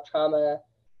 like how trauma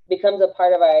becomes a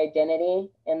part of our identity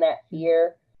and that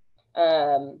fear,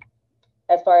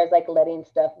 as far as like letting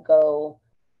stuff go.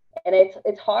 And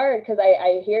it's hard because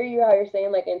I hear you how you're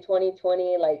saying, like, in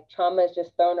 2020, like, trauma is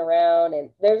just thrown around, and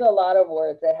there's a lot of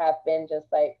words that have been just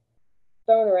like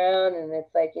thrown around, and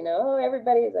it's like, oh,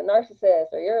 everybody's a narcissist,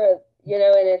 or you're a,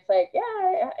 and it's like,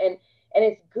 yeah, and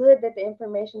it's good that the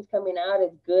information's coming out.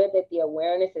 It's good that the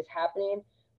awareness is happening,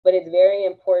 but it's very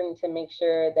important to make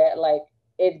sure that, like,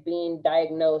 it's being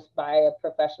diagnosed by a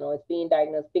professional. It's being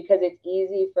diagnosed, because it's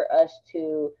easy for us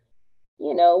to,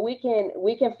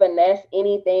 we can finesse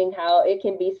anything, how it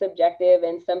can be subjective,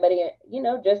 and somebody,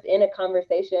 just in a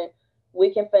conversation,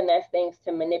 we can finesse things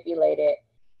to manipulate it.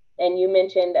 And you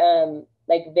mentioned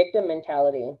like victim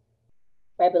mentality,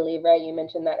 I believe, right? You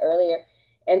mentioned that earlier.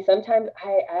 And sometimes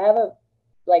I have a,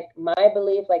 like, my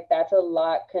belief, like, that's a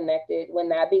lot connected when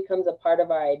that becomes a part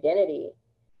of our identity.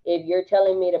 If you're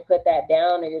telling me to put that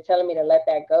down, or you're telling me to let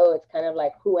that go, it's kind of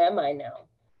like, who am I now?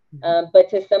 But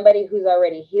to somebody who's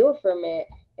already healed from it,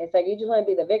 it's like you just want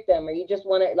to be the victim, or you just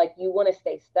want to, like, you want to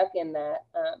stay stuck in that.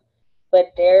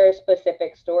 But their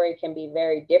specific story can be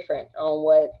very different on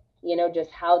what,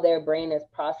 just how their brain is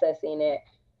processing it.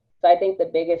 So I think the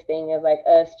biggest thing is, like,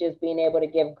 us just being able to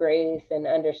give grace and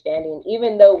understanding,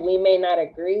 even though we may not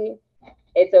agree.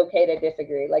 It's okay to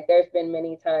disagree. Like, there's been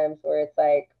many times where it's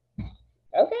like,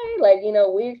 okay, like,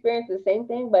 we experienced the same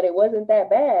thing, but it wasn't that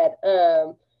bad.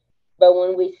 But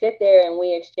when we sit there and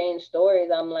we exchange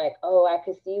stories, I'm like, oh, I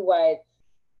can see why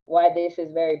this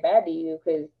is very bad to you,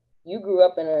 because you grew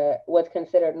up in a what's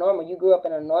considered normal. You grew up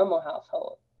in a normal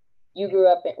household. You grew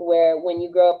up where, when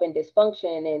you grow up in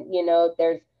dysfunction, and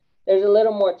there's a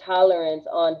little more tolerance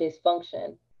on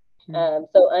dysfunction.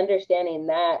 So understanding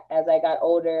that, as I got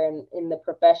older and in the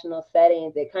professional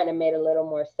settings, it kind of made a little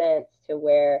more sense to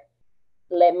where,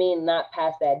 let me not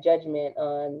pass that judgment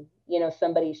on,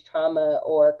 somebody's trauma,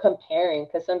 or comparing,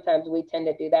 because sometimes we tend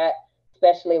to do that,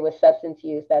 especially with substance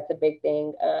use. That's a big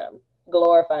thing.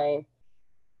 Glorifying.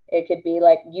 It could be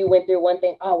like, you went through one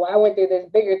thing, oh, well, I went through this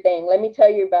bigger thing, let me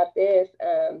tell you about this.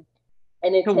 And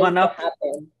it To tends one to up.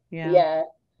 happen. Yeah. Yeah.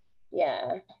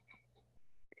 Yeah.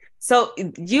 So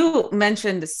you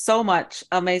mentioned so much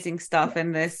amazing stuff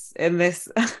in this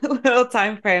little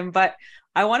time frame, but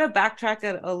I want to backtrack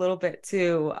it a little bit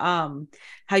to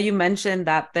how you mentioned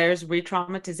that there's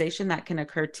re-traumatization that can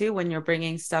occur too when you're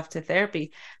bringing stuff to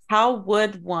therapy. How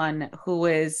would one who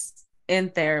is in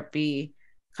therapy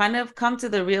kind of come to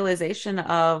the realization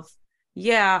of,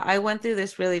 yeah, I went through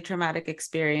this really traumatic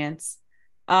experience,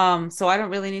 so I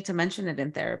don't really need to mention it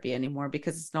in therapy anymore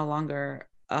because it's no longer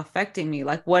affecting me?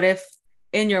 Like, what if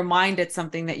in your mind it's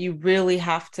something that you really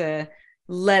have to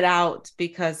let out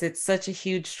because it's such a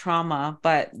huge trauma,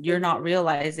 but you're not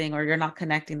realizing, or you're not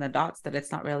connecting the dots, that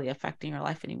it's not really affecting your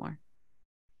life anymore?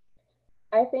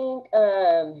 I think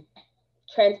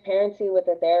transparency with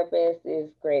a therapist is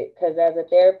great, because as a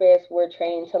therapist, we're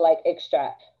trained to, like,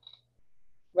 extract,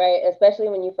 right? Especially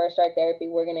when you first start therapy,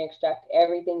 we're going to extract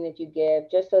everything that you give,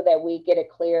 just so that we get a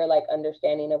clear, like,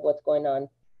 understanding of what's going on.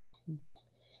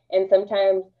 And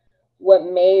sometimes, what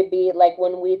may be, like,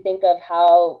 when we think of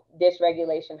how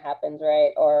dysregulation happens,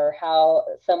 right, or how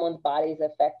someone's body is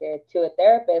affected, to a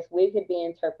therapist, we could be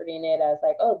interpreting it as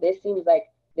like, oh, this seems like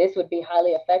this would be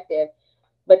highly effective.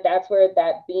 But that's where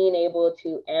that being able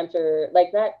to answer, like,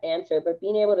 not answer, but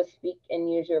being able to speak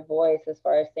and use your voice, as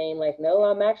far as saying, like, no,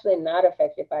 I'm actually not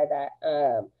affected by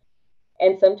that.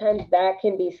 And sometimes that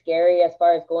can be scary, as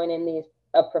far as going in these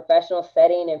a professional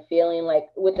setting and feeling like,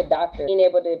 with the doctor, being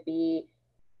able to be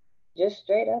just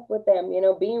straight up with them,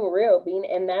 being real,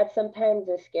 and that sometimes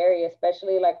is scary,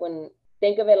 especially, like, when,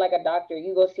 think of it like a doctor.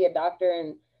 You go see a doctor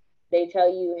and they tell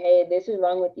you, hey, this is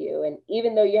wrong with you. And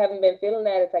even though you haven't been feeling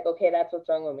that, it's like, okay, that's what's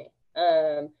wrong with me.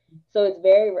 So it's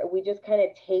very, we just kind of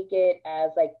take it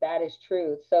as, like, that is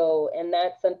true. So, and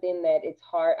that's something that it's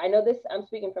hard. I know this, I'm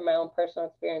speaking from my own personal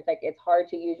experience. Like, it's hard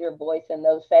to use your voice in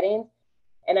those settings.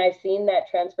 And I've seen that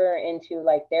transfer into,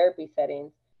 like, therapy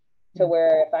settings, to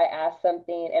where if I ask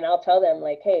something, and I'll tell them,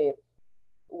 like, hey,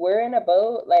 we're in a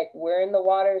boat, like we're in the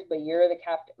waters, but you're the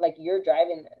captain, like you're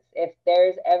driving this. If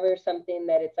there's ever something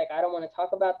that it's like, I don't want to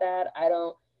talk about that,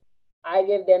 I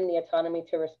give them the autonomy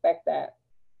to respect that.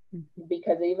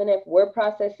 Because even if we're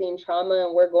processing trauma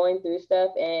and we're going through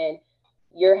stuff and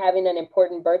you're having an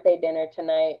important birthday dinner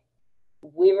tonight,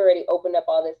 we've already opened up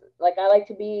all this. Like I like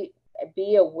to be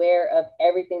aware of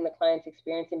everything the client's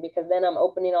experiencing, because then I'm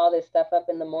opening all this stuff up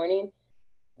in the morning.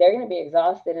 They're going to be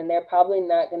exhausted and they're probably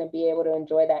not going to be able to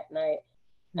enjoy that night.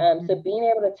 So being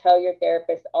able to tell your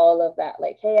therapist all of that,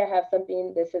 like, hey, I have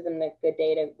something, this isn't a good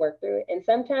day to work through it. And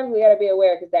sometimes we got to be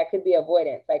aware, because that could be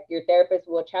avoidance. Like your therapist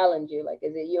will challenge you, like,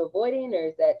 is it you avoiding or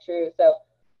is that true? So,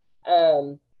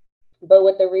 but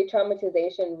with the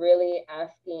re-traumatization, really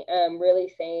asking,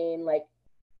 really saying like,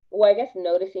 well, I guess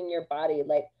noticing your body,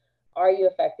 like, are you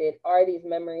affected? Are these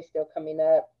memories still coming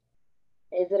up?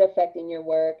 Is it affecting your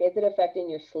work? Is it affecting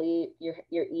your sleep,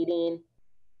 your eating,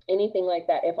 anything like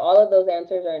that? If all of those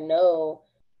answers are no,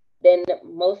 then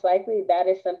most likely that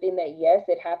is something that, yes,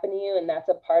 it happened to you and that's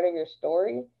a part of your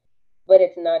story, but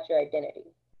it's not your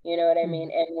identity. You know what I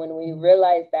mean? And when we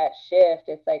realize that shift,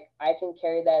 it's like I can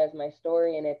carry that as my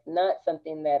story, and it's not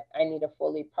something that I need to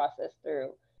fully process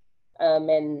through.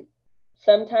 And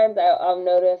sometimes I'll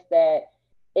notice that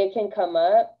it can come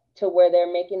up to where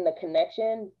they're making the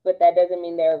connection, but that doesn't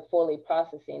mean they're fully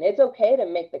processing. It's okay to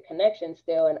make the connection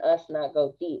still and us not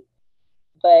go deep.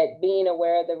 But being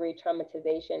aware of the re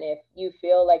traumatization, if you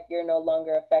feel like you're no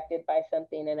longer affected by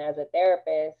something, and as a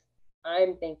therapist,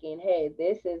 I'm thinking, hey,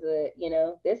 this is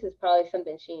this is probably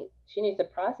something she needs to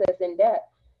process in depth.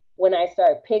 When I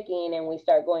start picking and we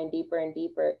start going deeper and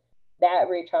deeper, that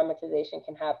re-traumatization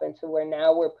can happen to where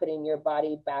now we're putting your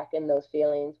body back in those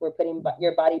feelings. We're putting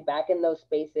your body back in those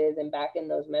spaces and back in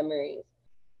those memories.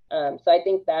 So I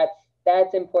think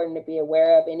that's important to be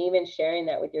aware of, and even sharing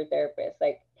that with your therapist.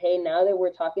 Like, hey, now that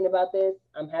we're talking about this,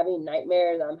 I'm having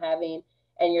nightmares.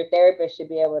 And your therapist should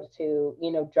be able to,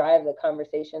 drive the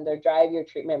conversations or drive your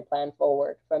treatment plan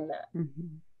forward from that.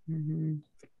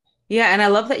 Yeah, and I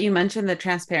love that you mentioned the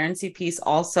transparency piece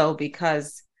also,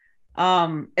 because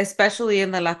especially in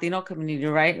the Latino community,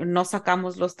 right? No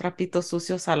sacamos los trapitos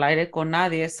sucios al aire con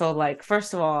nadie. So like,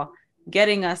 first of all,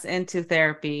 getting us into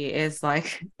therapy is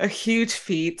like a huge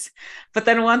feat. But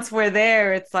then once we're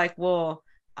there, it's like, well,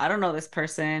 I don't know this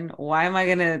person. Why am I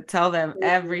going to tell them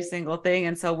every single thing?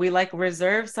 And so we like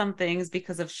reserve some things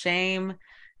because of shame.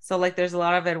 So like there's a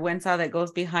lot of vergüenza that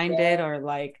goes behind it, or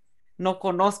like, no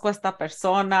conozco esta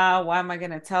persona. Why am I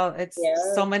going to tell? It's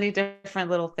so many different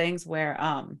little things where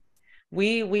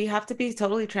we have to be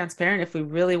totally transparent if we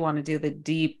really want to do the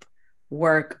deep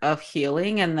work of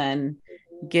healing and then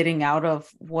getting out of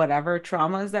whatever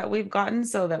traumas that we've gotten,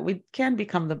 so that we can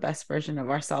become the best version of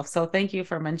ourselves. So thank you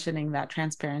for mentioning that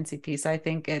transparency piece. I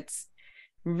think it's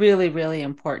really, really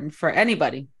important for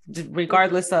anybody,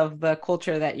 regardless of the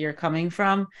culture that you're coming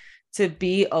from, to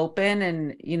be open.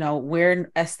 And,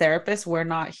 we're, as therapists, we're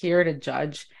not here to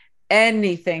judge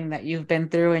anything that you've been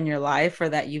through in your life or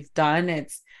that you've done.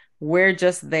 We're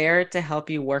just there to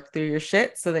help you work through your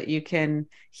shit so that you can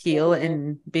heal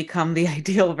and become the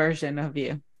ideal version of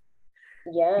you.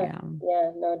 Yeah.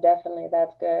 No, definitely.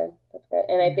 That's good.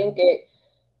 And I think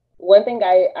one thing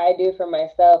I do for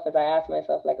myself is I ask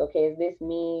myself, like, okay, is this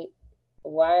me?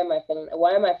 Why am I feeling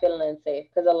unsafe?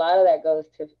 Because a lot of that goes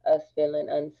to us feeling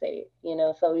unsafe,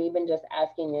 so even just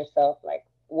asking yourself, like,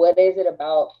 what is it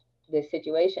about this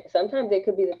situation? Sometimes it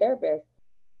could be the therapist.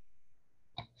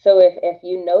 So if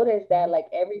you notice that, like,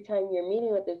 every time you're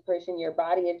meeting with this person, your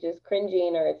body is just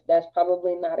cringing, or that's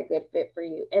probably not a good fit for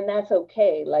you, and that's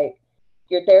okay. Like,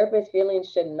 your therapist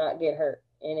feelings should not get hurt,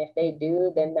 and if they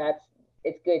do, then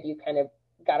it's good. You kind of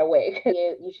got away.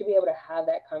 You should be able to have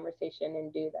that conversation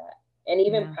and do that, and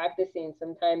even practicing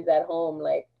sometimes at home,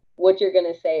 like what you're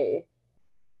gonna say.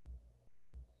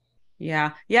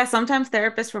 Yeah. Sometimes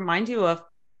therapists remind you of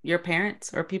your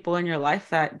parents or people in your life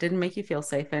that didn't make you feel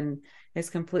safe, and it's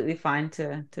completely fine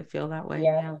to feel that way.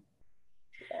 Yeah.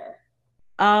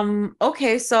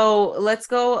 Okay, so let's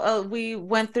go. We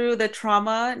went through the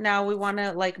trauma. Now we want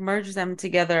to like merge them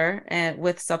together and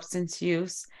with substance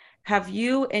use. Have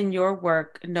you in your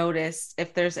work noticed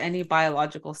if there's any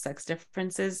biological sex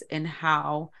differences in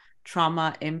how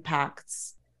trauma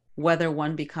impacts whether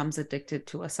one becomes addicted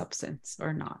to a substance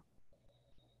or not?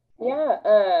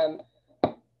 Yeah.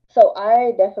 So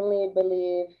I definitely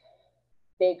believe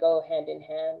they go hand in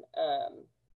hand.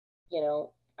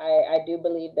 I do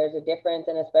believe there's a difference,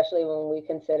 and especially when we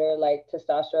consider like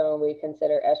testosterone, we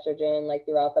consider estrogen like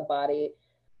throughout the body.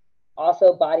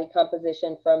 Also, body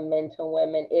composition from men to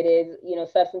women. It is,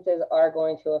 substances are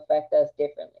going to affect us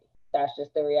differently. That's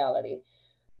just the reality.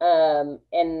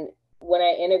 And when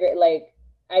I integrate, like,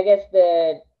 I guess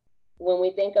when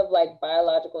we think of like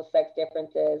biological sex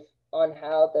differences on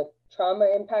how the trauma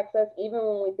impacts us, even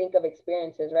when we think of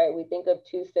experiences, right? We think of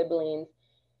two siblings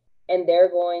and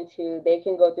they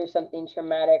can go through something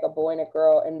traumatic, a boy and a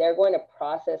girl, and they're going to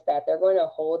process that. They're going to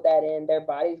hold that in. Their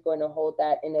body's going to hold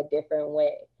that in a different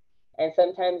way. And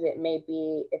sometimes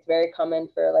it's very common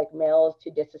for like males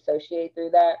to disassociate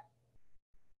through that.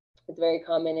 It's very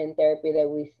common in therapy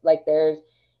that there's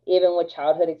even with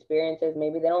childhood experiences,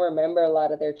 maybe they don't remember a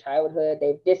lot of their childhood.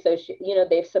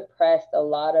 They've suppressed a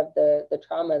lot of the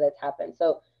trauma that's happened.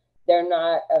 So they're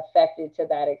not affected to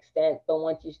that extent. But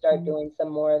once you start doing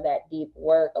some more of that deep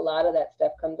work, a lot of that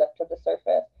stuff comes up to the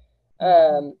surface.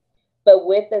 But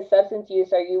with the substance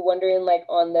use, are you wondering like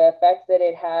on the effects that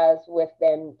it has with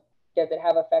them? Does it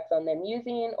have effects on them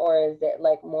using, or is it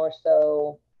like more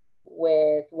so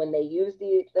with when they use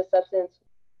the substance?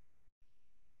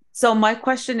 So my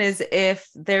question is if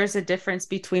there's a difference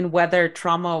between whether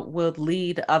trauma would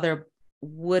lead either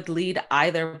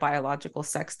biological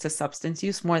sex to substance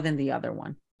use more than the other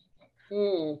one.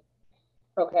 Hmm.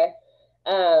 Okay.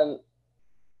 Um,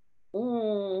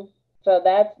 so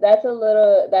that's a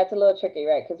little tricky,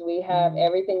 right? Because we have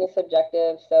everything is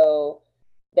subjective. So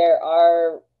there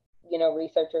are,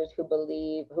 researchers who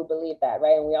believe that,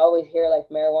 right? And we always hear like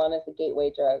marijuana is the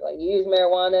gateway drug. Like you use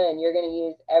marijuana and you're going to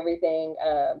use everything.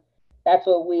 That's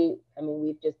what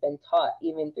we've just been taught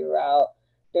even throughout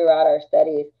our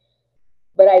studies.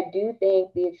 But I do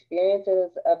think the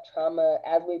experiences of trauma,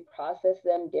 as we process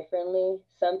them differently,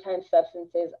 sometimes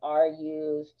substances are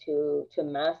used to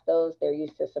mask those. They're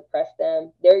used to suppress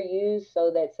them. They're used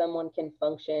so that someone can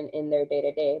function in their day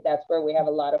to day. That's where we have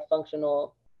a lot of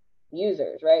functional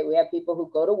users, right? We have people who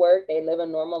go to work, they live a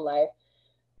normal life,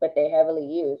 but they heavily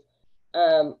use.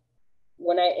 Um,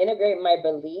 when I integrate my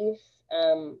beliefs,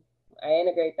 I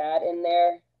integrate that in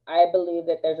there. I believe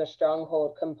that there's a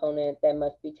stronghold component that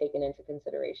must be taken into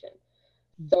consideration.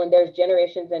 So when there's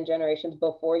generations and generations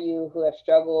before you who have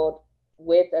struggled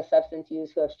with a substance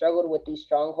use, who have struggled with these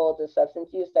strongholds of substance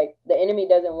use, like the enemy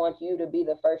doesn't want you to be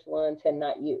the first one to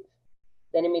not use.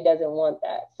 The enemy doesn't want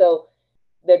that. So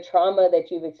the trauma that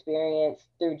you've experienced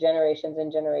through generations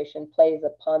and generations plays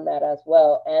upon that as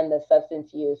well, and the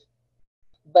substance use.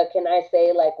 But can I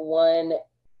say like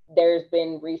there's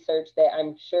been research that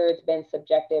I'm sure it's been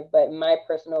subjective, but in my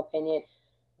personal opinion,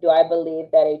 do I believe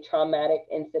that a traumatic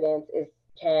incident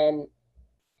can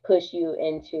push you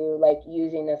into like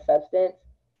using a substance?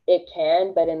 It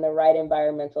can, but in the right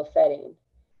environmental setting,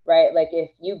 right? Like if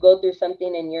you go through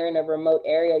something and you're in a remote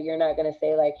area, you're not going to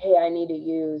say like, hey, I need to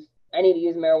use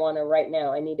marijuana right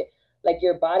now. I need to, like,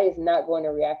 your body's not going to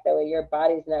react that way. Your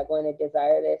body's not going to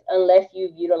desire this unless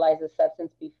you've utilized a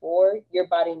substance before. Your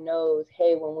body knows,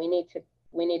 hey, when we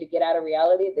need to get out of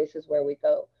reality, this is where we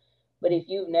go. But if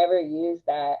you've never used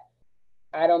that,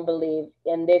 I don't believe,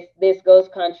 and this goes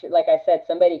contra, like I said,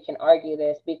 somebody can argue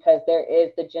this because there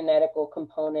is the genetical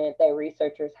component that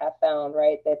researchers have found,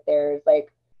 right? That there's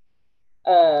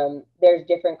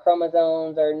different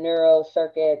chromosomes or neural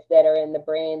circuits that are in the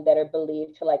brain that are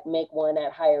believed to like make one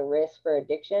at higher risk for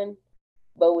addiction.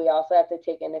 But we also have to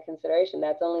take into consideration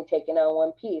that's only taking on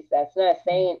one piece. That's not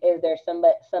saying is there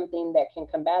something that can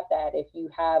combat that. If you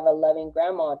have a loving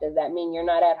grandma, does that mean you're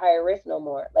not at higher risk no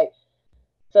more? Like,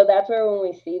 so that's where when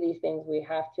we see these things, we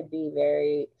have to be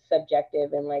very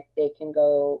subjective and like they can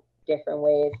go different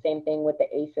ways. Same thing with the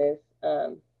ACEs.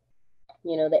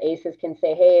 The ACEs can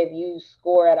say, hey, if you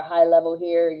score at a high level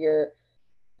here, you're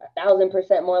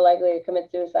 1,000% more likely to commit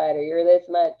suicide, or you're this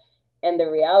much. And the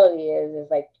reality is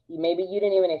like maybe you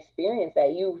didn't even experience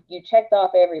that. You checked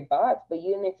off every box, but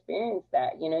you didn't experience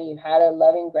that. You had a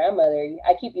loving grandmother.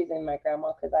 I keep using my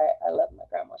grandma because I love my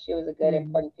grandma. She was a good,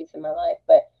 important piece of my life,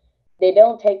 but they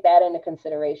don't take that into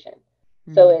consideration.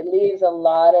 So it leaves a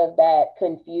lot of that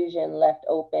confusion left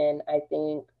open, I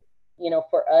think,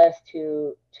 for us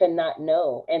to not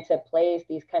know and to place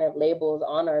these kind of labels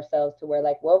on ourselves to where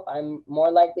like, well, I'm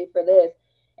more likely for this.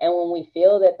 And when we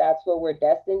feel that that's what we're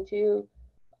destined to,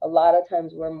 a lot of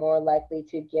times we're more likely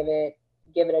to give it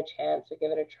a chance or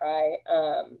give it a try.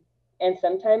 And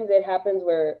sometimes it happens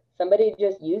where somebody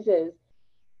just uses,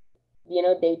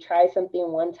 they try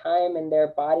something one time and their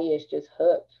body is just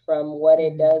hooked from what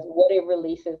it does, what it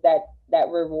releases, that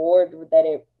reward that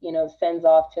it, sends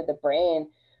off to the brain,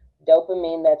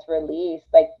 dopamine that's released,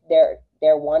 like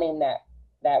they're wanting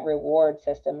that reward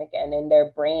system again, and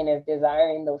their brain is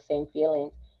desiring those same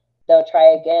feelings. They'll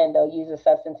try again, they'll use a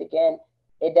substance again.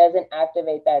 It doesn't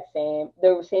activate the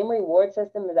same reward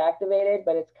system is activated,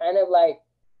 but it's kind of like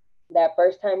that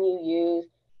first time you use,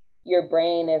 your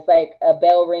brain is like a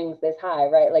bell rings this high,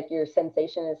 right? Like your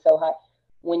sensation is so high.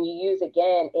 When you use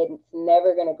again, it's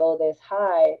never going to go this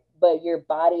high, but your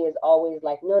body is always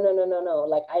like, no, no, no, no, no.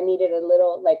 Like I needed a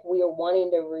little, like we are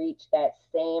wanting to reach that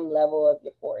same level of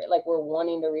euphoria. Like we're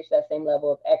wanting to reach that same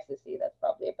level of ecstasy. That's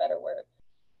probably a better word.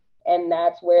 And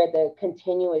that's where the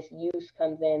continuous use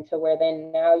comes in, to where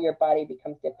then now your body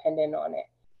becomes dependent on it.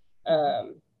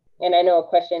 And I know a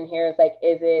question here is like,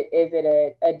 is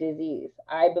it a disease?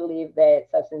 I believe that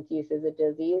substance use is a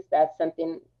disease. That's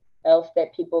something else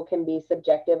that people can be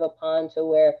subjective upon, to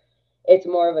where it's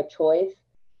more of a choice.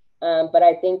 But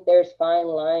I think there's fine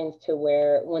lines to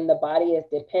where when the body is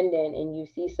dependent and you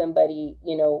see somebody,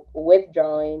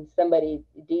 withdrawing, somebody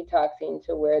detoxing,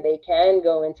 to where they can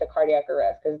go into cardiac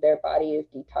arrest because their body is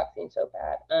detoxing so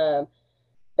bad.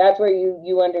 That's where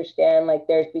you understand, like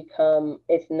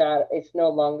it's no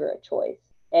longer a choice.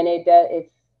 And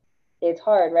it's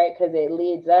hard, right? Because it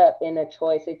leads up in a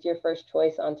choice. It's your first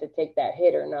choice on to take that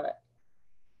hit or not.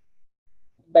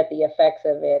 But the effects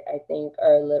of it, I think,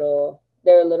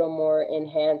 they're a little more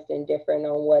enhanced and different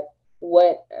on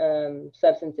what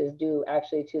substances do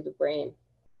actually to the brain.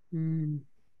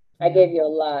 I gave you a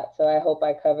lot, so I hope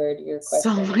I covered your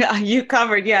question. So you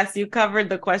covered, yes, you covered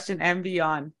the question and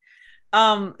beyond.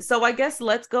 So I guess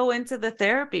let's go into the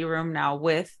therapy room now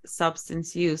with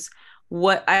substance use.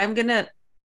 What I'm gonna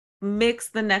mix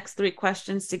the next three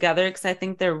questions together because I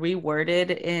think they're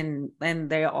reworded and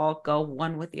they all go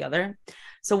one with the other.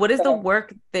 So what is the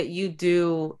work that you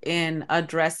do in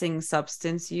addressing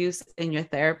substance use in your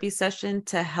therapy session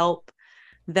to help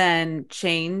then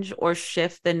change or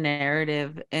shift the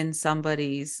narrative in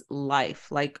somebody's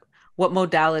life? Like what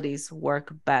modalities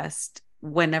work best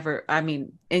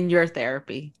in your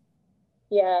therapy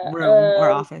Yeah. room or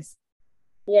office?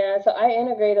 Yeah, so I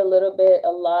integrate I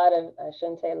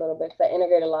shouldn't say a little bit, because I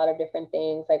integrate a lot of different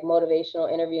things like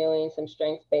motivational interviewing, some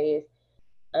strengths based,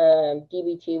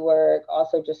 DBT work,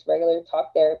 also just regular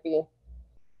talk therapy,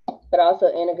 but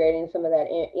also integrating some of that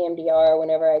EMDR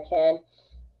whenever I can.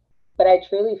 But I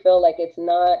truly feel like I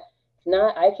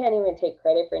can't even take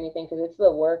credit for anything, because it's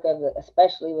the work of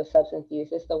especially with substance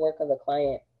use, it's the work of the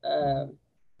client,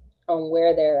 on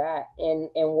where they're at and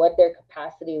what their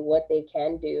capacity, what they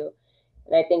can do.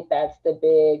 And I think that's the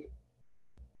big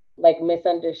like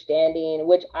misunderstanding,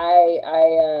 which I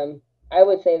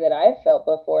would say that I've felt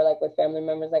before, like with family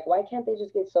members, like why can't they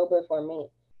just get sober for me?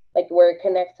 Like where it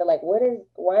connects to like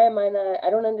why am I not?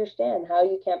 I don't understand how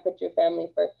you can't put your family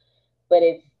first. But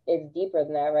it's deeper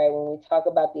than that, right? When we talk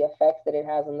about the effects that it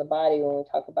has on the body, when we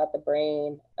talk about the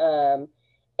brain,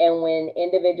 and when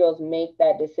individuals make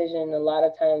that decision, a lot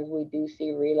of times we do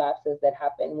see relapses that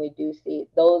happen. We do see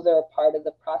those are a part of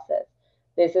the process.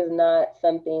 This is not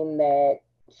something that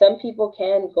some people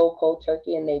can go cold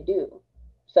turkey, and they do.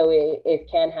 So it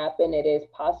can happen. It is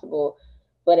possible,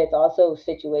 but it's also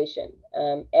situation.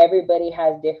 Everybody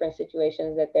has different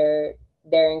situations that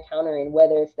they're encountering,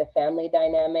 whether it's the family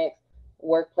dynamics,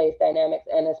 workplace dynamics,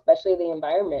 and especially the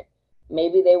environment.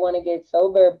 Maybe they want to get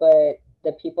sober, but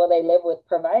the people they live with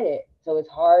provide it. So it's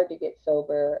hard to get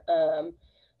sober.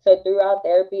 So throughout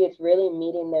therapy, it's really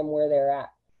meeting them where they're at.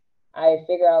 I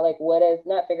figure out like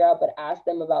not figure out, but ask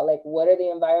them about like what are the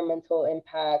environmental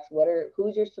impacts,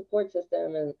 who's your support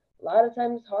system, and a lot of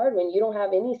times it's hard when you don't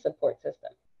have any support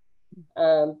system,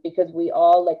 because we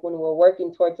all like when we're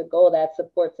working towards a goal, that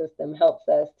support system helps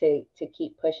us to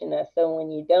keep pushing us. So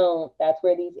when you don't, that's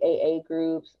where these AA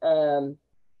groups,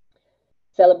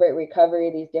 Celebrate Recovery,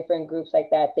 these different groups like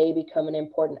that, they become an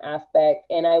important aspect.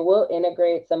 And I will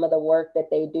integrate some of the work that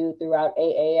they do throughout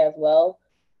AA as well.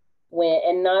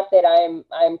 And not that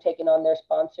I'm taking on their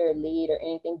sponsor lead or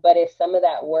anything, but if some of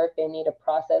that work they need to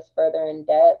process further in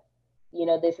depth,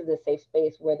 this is a safe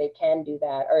space where they can do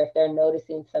that. Or if they're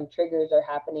noticing some triggers are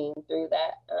happening through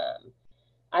that,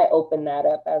 I open that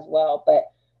up as well. But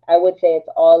I would say it's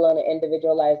all on an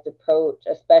individualized approach,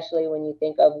 especially when you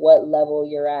think of what level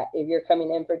you're at. If you're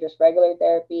coming in for just regular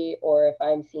therapy, or if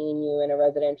I'm seeing you in a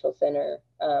residential center,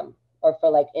 or for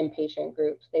like inpatient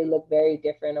groups, they look very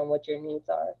different on what your needs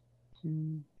are.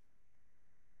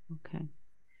 Okay.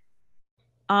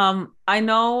 I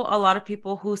know a lot of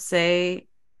people who say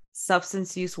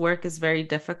substance use work is very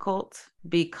difficult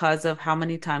because of how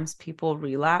many times people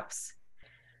relapse.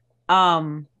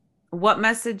 What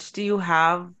message do you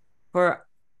have for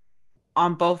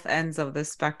on both ends of the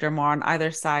spectrum or on either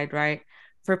side, right?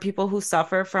 For people who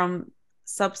suffer from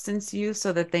substance use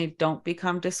so that they don't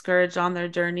become discouraged on their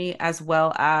journey, as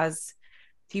well as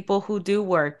people who do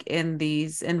work in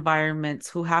these environments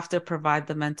who have to provide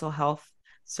the mental health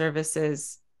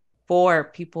services for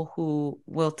people who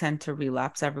will tend to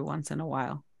relapse every once in a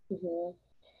while. Hmm.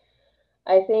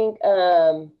 I think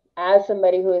as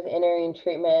somebody who is entering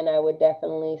treatment, I would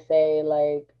definitely say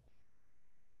like,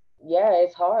 yeah,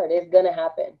 it's hard. It's gonna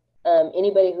happen.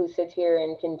 Anybody who sits here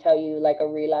and can tell you like a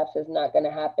relapse is not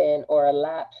gonna happen or a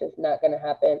lapse is not gonna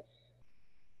happen,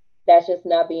 that's just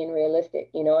not being realistic.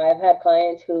 I've had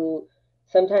clients who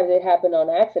sometimes it happened on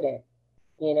accident.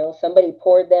 Somebody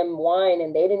poured them wine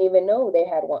and they didn't even know they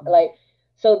had wine. Like,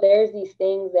 so there's these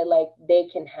things that like they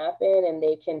can happen and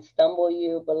they can stumble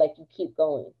you, but like you keep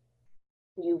going.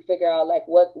 You figure out like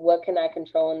what can I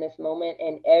control in this moment,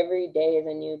 and every day is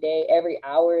a new day, every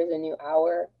hour is a new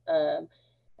hour.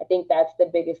 I think that's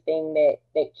the biggest thing that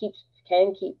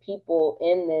can keep people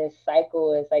in this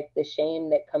cycle, is like the shame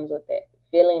that comes with it,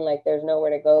 feeling like there's nowhere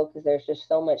to go because there's just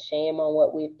so much shame on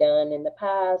what we've done in the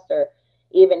past, or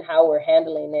even how we're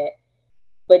handling it.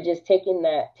 But just taking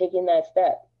that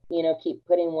step, keep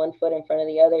putting one foot in front of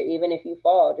the other. Even if you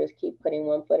fall, just keep putting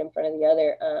one foot in front of the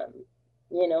other.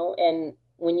 And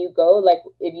when you go, like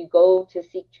if you go to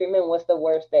seek treatment, what's the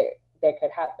worst that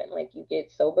could happen? Like you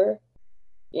get sober.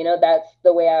 That's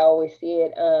the way I always see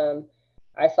it.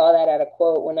 I saw that at a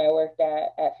quote when I worked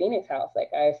at Phoenix House.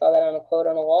 Like I saw that on a quote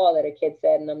on a wall that a kid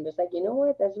said, and I'm just like, you know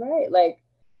what, that's right. Like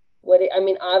I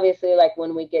mean, obviously, like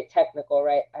when we get technical,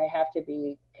 right, I have to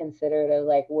be considerate of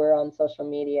like we're on social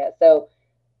media. So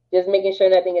just making sure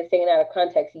nothing is taken out of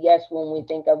context. Yes, when we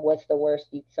think of what's the worst,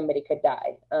 somebody could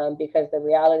die, because the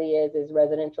reality is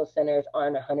residential centers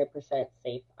aren't 100%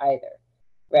 safe either,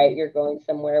 right? You're going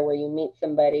somewhere where you meet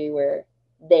somebody where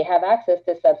they have access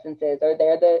to substances, or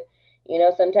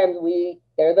sometimes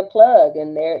they're the plug,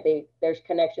 and there's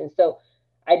connections. So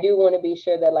I do want to be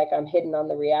sure that like I'm hidden on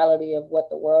the reality of what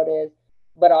the world is,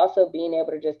 but also being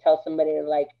able to just tell somebody to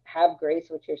like have grace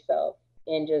with yourself,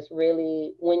 and just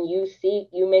really, when you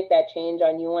make that change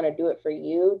on, you want to do it for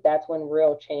you, that's when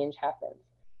real change happens.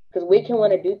 Because we can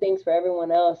want to do things for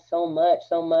everyone else so much,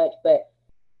 but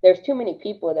there's too many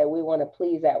people that we want to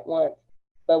please at once.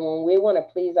 But when we want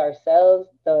to please ourselves,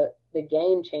 the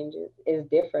game changes, is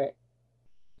different.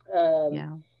 um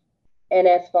Yeah. and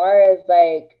as far as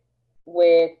like,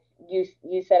 with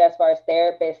you said, as far as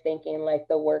therapists thinking like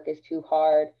the work is too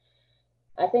hard,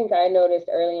 I think I noticed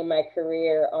early in my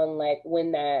career on like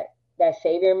when that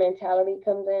savior mentality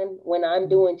comes in, when I'm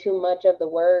doing too much of the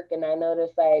work, and I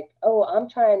notice like, oh, I'm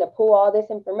trying to pull all this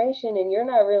information and you're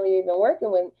not really even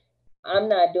working with, I'm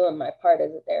not doing my part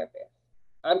as a therapist.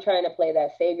 I'm trying to play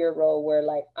that savior role where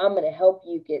like I'm going to help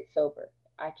you get sober.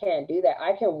 I can't do that.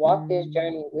 I can walk this Mm.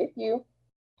 journey with you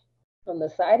on the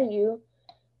side of you,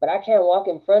 but I can't walk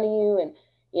in front of you, and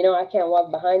I can't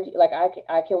walk behind you. Like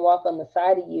I can walk on the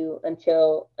side of you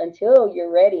until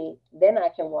you're ready. Then I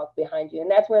can walk behind you,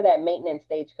 and that's where that maintenance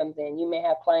stage comes in. You may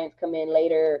have clients come in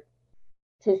later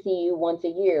to see you once a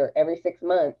year, every 6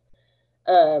 months.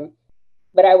 Um,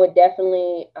 but I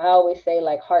always say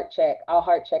like heart check. I'll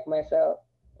heart check myself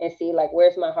and see like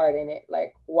where's my heart in it.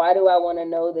 Like why do I want to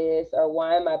know this, or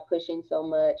why am I pushing so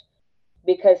much?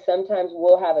 Because sometimes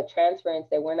we'll have a transference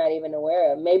that we're not even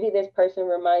aware of. Maybe this person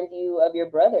reminds you of your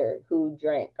brother who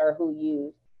drank or who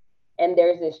used, and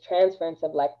there's this transference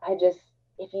of like,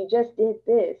 if you just did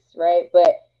this, right?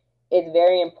 But it's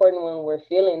very important when we're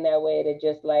feeling that way to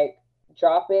just like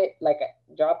drop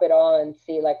it all and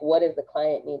see like what is the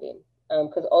client needing,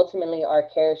 because ultimately our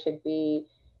care should be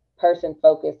person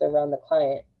focused around the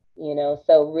client.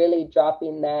 So really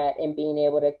dropping that and being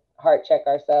able to heart check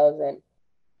ourselves. And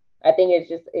I think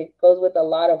it goes with a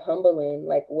lot of humbling.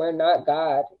 Like we're not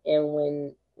God, and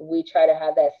when we try to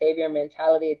have that savior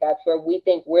mentality, that's where we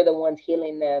think we're the ones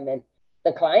healing them, and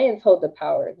the clients hold the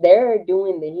power. They're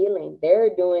doing the healing. They're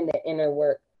doing the inner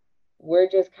work. We're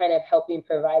just kind of helping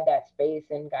provide that space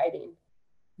and guiding.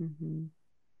 Mm-hmm.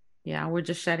 Yeah, we're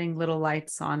just shedding little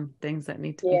lights on things that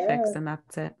need to be fixed, Yeah. and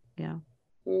that's it. Yeah.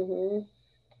 Mhm.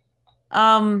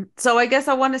 So I guess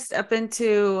I want to step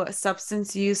into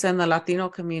substance use and the Latino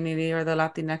community or the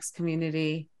Latinx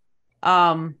community.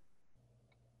 Um,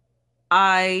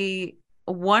 I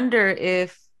wonder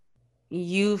if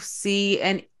you see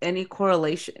any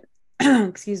correlation,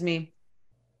 excuse me,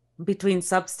 between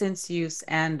substance use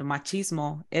and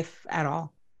machismo, if at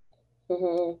all.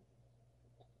 Mhm.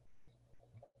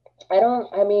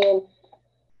 I mean,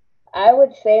 I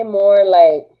would say more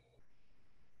like,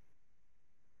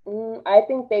 I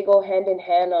think they go hand in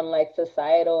hand on like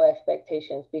societal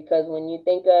expectations, because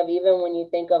even when you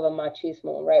think of a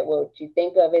machismo, right? What you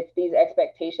think of, it's these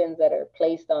expectations that are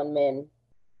placed on men.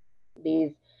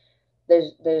 These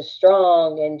there's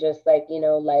strong, and just like,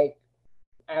 like,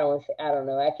 I don't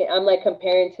know. I'm like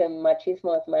comparing to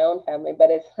machismo with my own family, but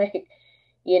it's like,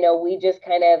 we just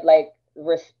kind of like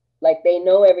like they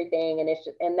know everything, and it's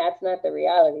just, and that's not the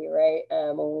reality, right?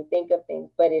 When we think of things,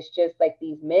 but it's just like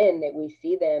these men that we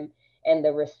see them, and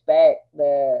the respect,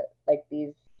 the like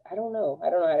these, I don't know how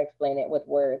to explain it with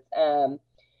words.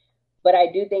 But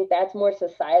I do think that's more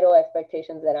societal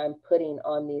expectations that I'm putting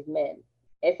on these men.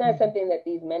 It's not Mhm. something that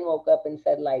these men woke up and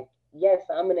said like, yes,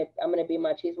 I'm gonna be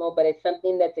machismo, but it's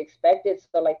something that's expected.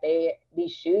 So like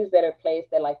these shoes that are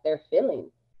placed that like they're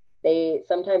filling. They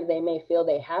sometimes they may feel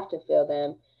they have to fill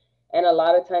them. And a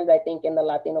lot of times I think in the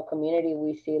Latino community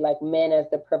we see like men as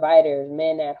the providers,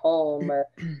 men at home, or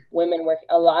women work.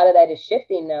 A lot of that is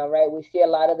shifting now, right? We see a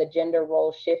lot of the gender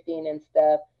roles shifting and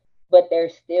stuff, but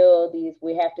there's still these,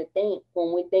 we have to think,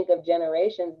 when we think of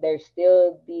generations, there's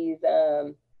still these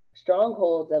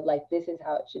strongholds of like, this is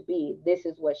how it should be, this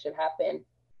is what should happen.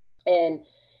 And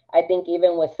I think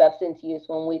even with substance use,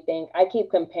 when we think, I keep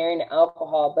comparing to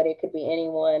alcohol, but it could be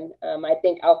anyone. I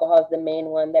think alcohol is the main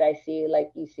one that I see,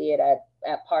 like you see it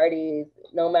at parties,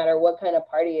 no matter what kind of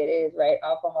party it is, right?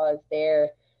 Alcohol is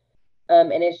there.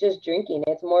 And it's just drinking.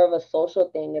 It's more of a social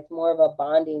thing. It's more of a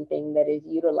bonding thing that is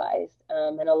utilized.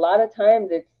 And a lot of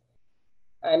times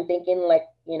I'm thinking like,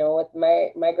 with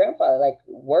my grandfather, like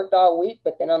worked all week,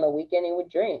 but then on the weekend he would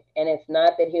drink. And it's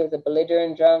not that he was a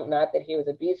belligerent drunk, not that he was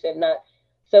abusive, not.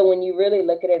 So when you really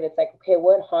look at it, it's like, okay,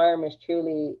 what harm is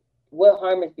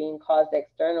being caused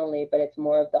externally, but it's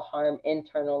more of the harm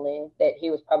internally that he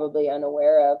was probably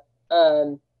unaware of.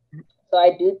 So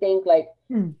I do think like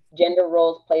Mm. gender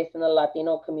roles placed in the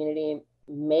Latino community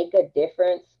make a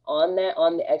difference on that,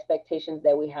 on the expectations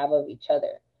that we have of each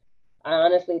other. I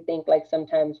honestly think like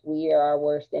sometimes we are our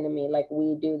worst enemy. Like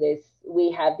we do this,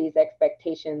 we have these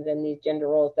expectations and these gender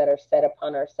roles that are set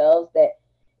upon ourselves that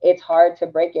it's hard to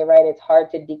break it, right? It's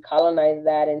hard to decolonize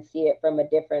that and see it from a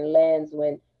different lens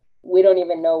when we don't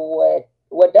even know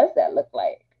what does that look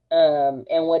like,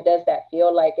 and what does that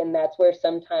feel like. And that's where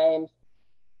sometimes,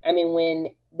 I mean,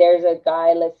 when there's a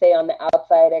guy, let's say on the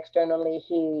outside, externally,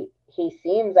 he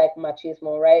seems like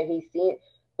machismo, right?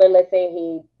 But let's say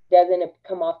he doesn't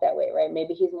come off that way, right?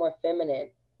 Maybe he's more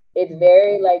feminine. It's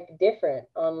very like different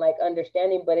on like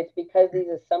understanding, but it's because these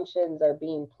assumptions are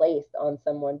being placed on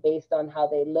someone based on how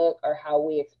they look or how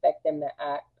we expect them to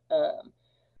act.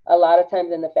 A lot of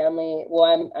times in the family,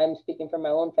 well, I'm speaking for my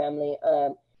own family.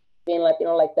 Being like,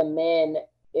 like the men,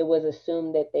 it was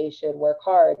assumed that they should work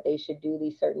hard, they should do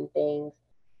these certain things,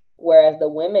 whereas the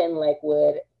women like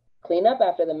would clean up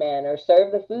after the man or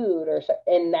serve the food,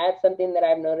 and that's something that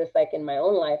I've noticed like in my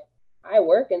own life. I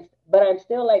work, and but I'm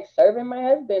still like serving my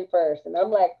husband first, and I'm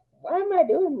like, why am I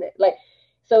doing this? Like,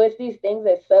 so it's these things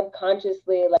that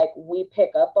subconsciously like we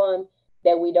pick up on,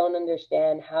 that we don't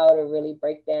understand how to really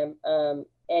break them.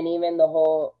 And even the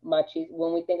whole machismo,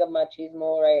 when we think of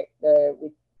machismo, right,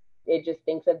 it just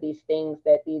thinks of these things,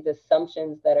 that these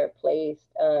assumptions that are placed.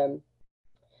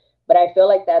 But I feel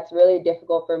like that's really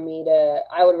difficult for me to.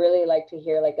 I would really like to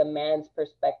hear like a man's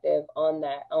perspective on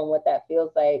that, on what that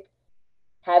feels like,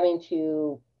 having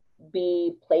to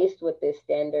be placed with this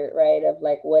standard, right? Of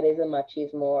like, what is a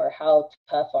machismo, or how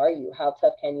tough are you? How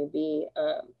tough can you be?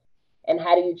 And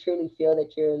how do you truly feel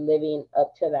that you're living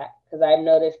up to that? Because I've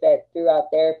noticed that throughout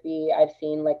therapy, I've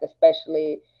seen like,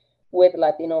 especially with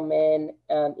Latino men,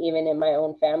 even in my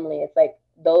own family, it's like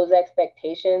those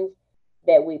expectations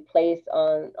that we place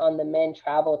on the men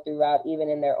travel throughout, even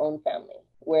in their own family,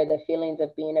 where the feelings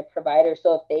of being a provider.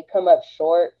 So if they come up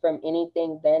short from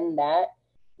anything than that,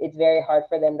 it's very hard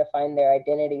for them to find their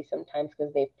identity sometimes,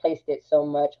 because they've placed it so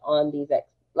much on these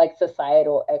like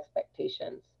societal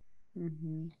expectations.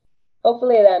 Mm-hmm.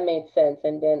 Hopefully that made sense.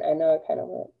 And then I know it kind of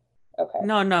went, okay.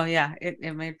 No, no, yeah,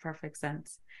 it made perfect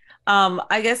sense.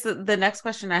 I guess the next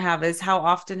question I have is how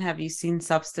often have you seen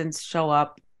substance show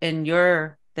up in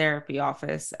your therapy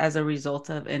office as a result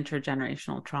of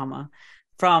intergenerational trauma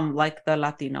from like the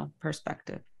Latino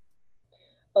perspective?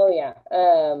 Oh yeah.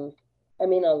 I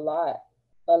mean, a lot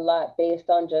based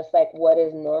on just like what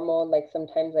is normal. Like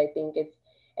sometimes I think it's,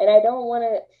 and I don't want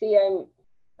to see,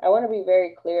 I want to be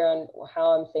very clear on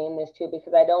how I'm saying this too,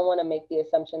 because I don't want to make the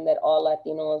assumption that all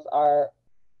Latinos are,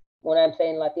 when I'm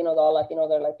saying Latinos, all Latinos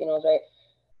are Latinos, right?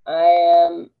 I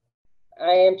am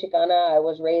I am Chicana. I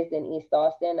was raised in East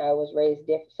Austin. I was raised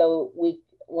so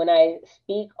when I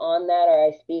speak on that,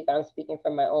 or I'm speaking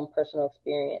from my own personal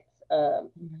experience.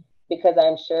 Mhm. Because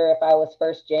I'm sure if I was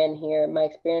first gen here, my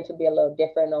experience would be a little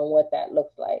different on what that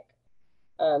looks like.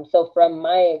 So from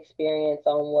my experience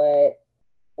on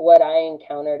what I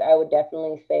encountered, I would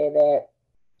definitely say that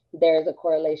there's a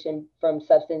correlation from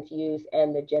substance use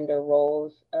and the gender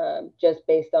roles, just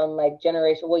based on like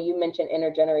generation. Well, you mentioned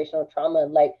intergenerational trauma,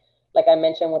 like I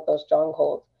mentioned with those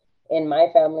strongholds. in my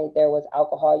family, there was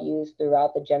alcohol used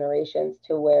throughout the generations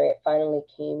to where it finally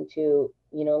came to,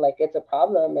 like it's a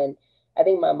problem. And I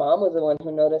think my mom was the one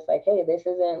who noticed, like, hey, this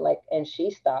isn't like, and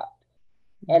she stopped.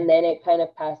 And then it kind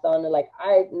of passed on to, like,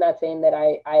 I'm not saying that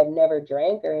I have never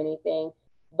drank or anything,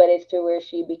 but it's to where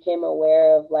she became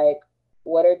aware of, like,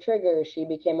 what are triggers. She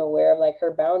became aware of, like,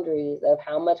 her boundaries of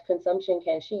how much consumption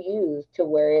can she use to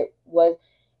where it was.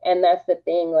 And that's the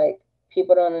thing, like,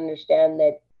 people don't understand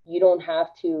that you don't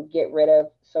have to get rid of,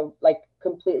 so like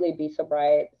completely be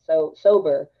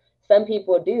sober. Some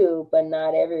people do, but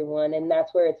not everyone. And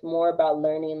that's where it's more about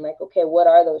learning, like, okay, what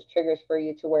are those triggers for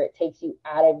you to where it takes you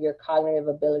out of your cognitive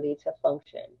ability to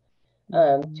function,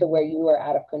 to where you are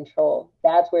out of control.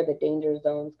 That's where the danger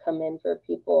zones come in for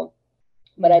people.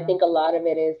 But I think a lot of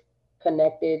it is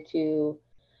connected to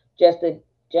just the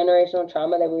generational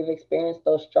trauma that we've experienced,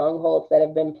 those strongholds that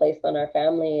have been placed on our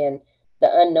family, and the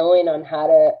unknowing on how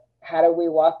do we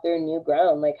walk through new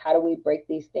ground, like how do we break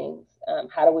these things,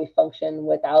 how do we function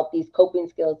without these coping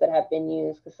skills that have been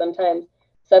used, because sometimes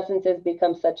substances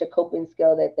become such a coping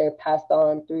skill that they're passed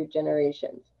on through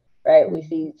generations, right? We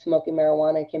see smoking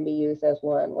marijuana can be used as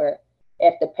one, where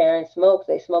if the parent smokes,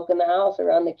 they smoke in the house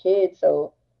around the kids.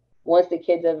 So once the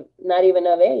kids are not even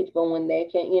of age, but when they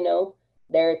can,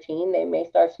 they're a teen, they may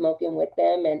start smoking with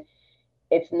them. And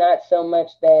it's not so much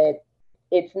that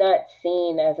it's not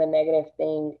seen as a negative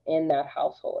thing in that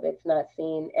household. It's not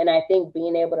seen. And I think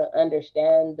being able to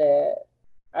understand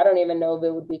I don't even know if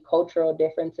it would be cultural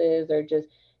differences or just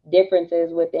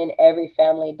differences within every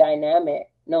family dynamic,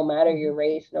 no matter your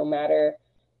race, no matter,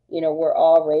 we're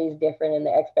all raised different in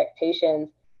the expectations.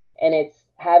 And it's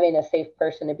having a safe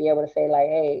person to be able to say, like,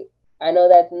 hey, I know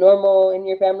that's normal in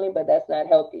your family, but that's not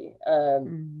healthy.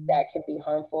 That can be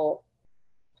harmful.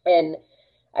 And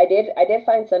I did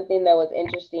find something that was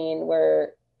interesting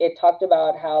where it talked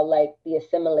about how, like, the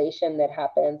assimilation that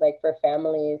happens, like, for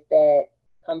families that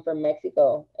come from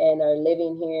Mexico and are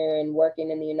living here and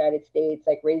working in the United States,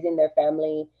 like raising their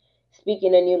family,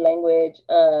 speaking a new language,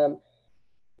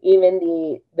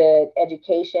 even the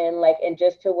education, like, and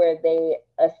just to where they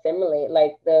assimilate,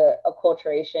 like, the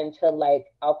acculturation to, like,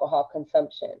 alcohol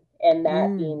consumption, and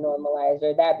that being normalized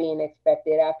or that being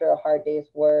expected after a hard day's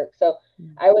work. So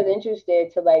I was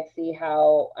interested to, like, see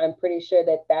how, I'm pretty sure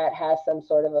that that has some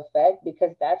sort of effect,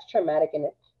 because that's traumatic in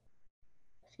it.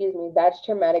 Excuse me, that's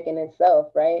traumatic in itself,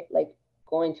 right? Like,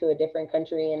 going to a different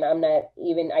country, and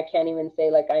I can't even say,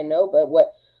 like, I know, but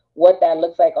what that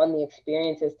looks like on the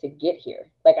experiences to get here.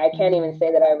 Like, I can't even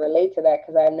say that I relate to that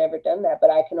because I've never done that, but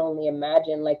I can only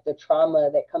imagine, like, the trauma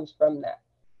that comes from that,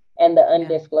 and the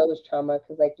undisclosed trauma,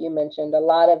 because, like you mentioned, a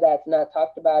lot of that's not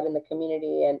talked about in the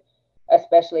community, and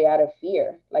especially out of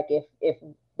fear. Like, if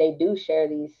they do share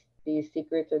these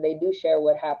secrets, or they do share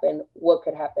what happened, what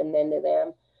could happen then to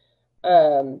them.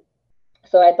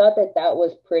 So I thought that that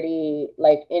was pretty,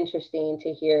 like, interesting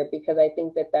to hear, because I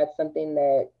think that that's something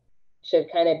that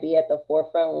should kind of be at the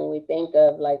forefront when we think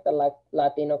of, like, the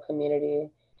Latino community.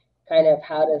 Kind of,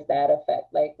 how does that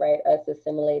affect, like, right, us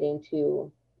assimilating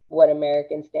to what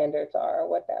American standards are,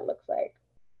 what that looks like.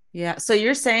 Yeah. So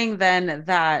you're saying then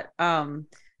that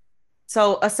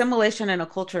so assimilation and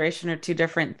acculturation are two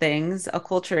different things.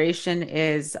 Acculturation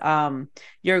is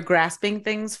you're grasping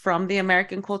things from the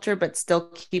American culture, but still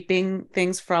keeping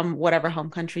things from whatever home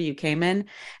country you came in.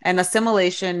 And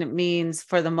assimilation means,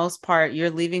 for the most part, you're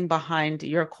leaving behind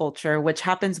your culture, which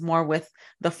happens more with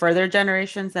the further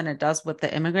generations than it does with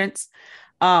the immigrants.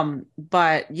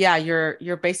 But yeah,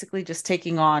 you're basically just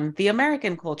taking on the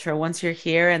American culture once you're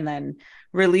here, and then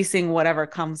releasing whatever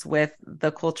comes with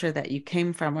the culture that you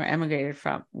came from or emigrated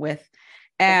from with.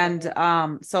 And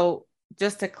so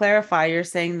just to clarify, you're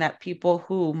saying that people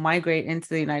who migrate into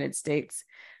the United States,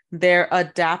 they're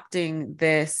adapting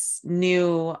this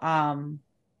new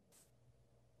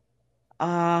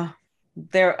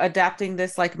they're adapting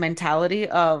this, like, mentality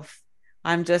of,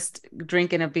 I'm just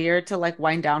drinking a beer to, like,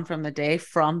 wind down from the day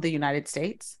from the United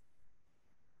States.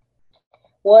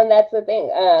 Well, and that's the thing.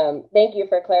 Thank you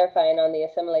for clarifying on the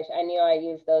assimilation. I knew I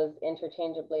used those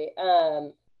interchangeably.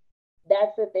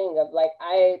 That's the thing of, like,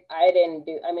 I didn't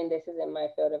do, I mean, this isn't my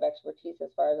field of expertise as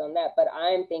far as on that, but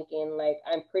I'm thinking, like,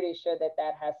 I'm pretty sure that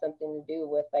that has something to do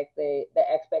with, like, the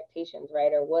expectations,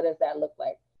 right? Or what does that look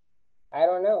like? I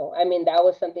don't know. I mean, that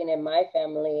was something in my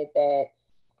family that,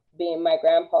 being my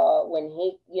grandpa, when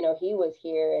he was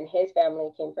here, and his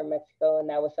family came from Mexico, and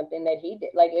that was something that he did.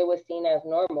 Like, it was seen as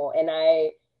normal. And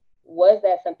was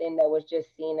that something that was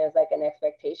just seen as, like, an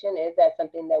expectation? Is that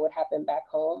something that would happen back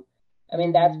home? I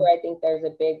mean, that's where I think there's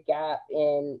a big gap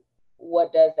in,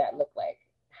 what does that look like?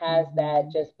 Has that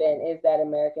just been, is that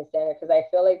American standard? Because I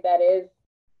feel like that is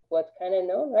what's kind of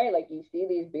known, right? Like you see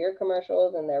these beer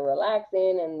commercials and they're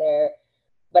relaxing and they're,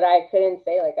 but I couldn't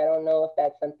say, like, I don't know if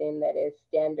that's something that is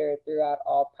standard throughout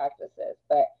all practices.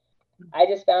 But I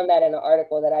just found that in an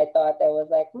article that I thought that was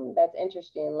like, that's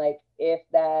interesting. Like if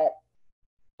that,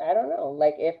 I don't know,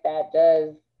 like if that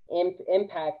does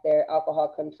impact their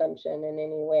alcohol consumption in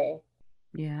any way.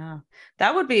 Yeah.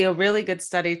 That would be a really good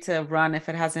study to run if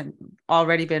it hasn't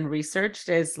already been researched,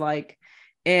 is like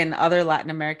in other Latin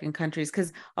American countries.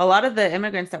 Because a lot of the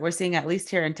immigrants that we're seeing, at least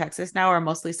here in Texas now, are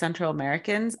mostly Central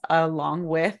Americans along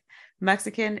with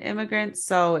Mexican immigrants.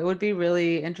 So it would be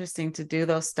really interesting to do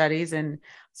those studies and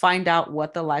find out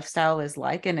what the lifestyle is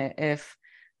like, and if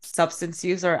substance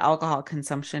use or alcohol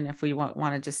consumption, if we want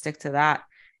to just stick to that,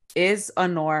 is a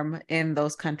norm in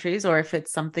those countries, or if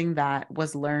it's something that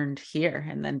was learned here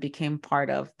and then became part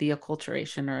of the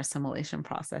acculturation or assimilation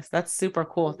process. That's super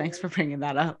cool. Thanks for bringing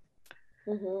that up.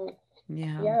 Mm-hmm.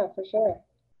 Yeah. Yeah, for sure.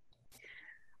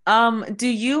 Do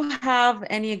you have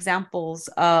any examples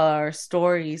or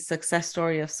stories, success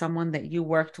story of someone that you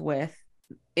worked with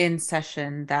in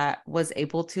session that was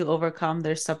able to overcome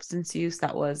their substance use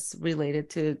that was related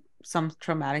to some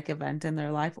traumatic event in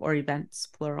their life, or events,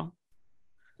 plural?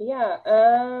 Yeah.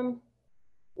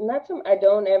 Not some, I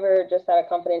don't ever, just out of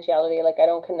confidentiality, like I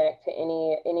don't connect to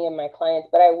any of my clients,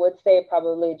 but I would say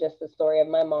probably just the story of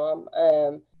my mom.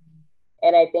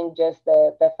 And I think just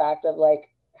the fact of like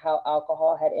how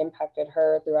alcohol had impacted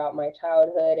her throughout my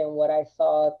childhood and what I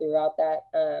saw throughout that,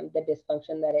 the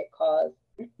dysfunction that it caused.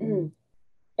 Mm.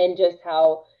 And just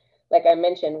how, like I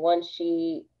mentioned, once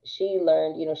she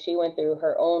learned, she went through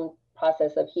her own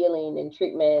process of healing and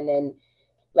treatment, and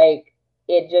like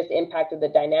it just impacted the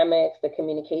dynamics, the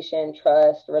communication,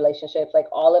 trust, relationships, like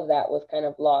all of that was kind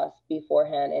of lost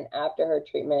beforehand. And after her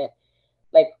treatment,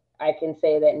 like I can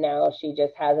say that now she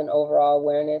just has an overall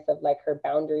awareness of like her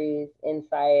boundaries,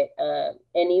 insight, and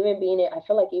even being, I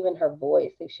feel like even her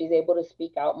voice, like she's able to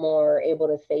speak out more, able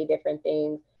to say different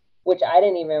things, which I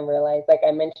didn't even realize. Like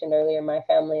I mentioned earlier, my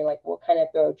family like will kind of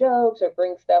throw jokes or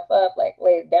bring stuff up like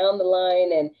late down the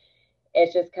line, and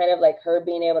it's just kind of like her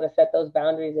being able to set those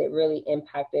boundaries. It really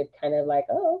impacted kind of like,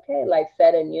 oh, okay, like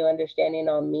set a new understanding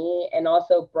on me, and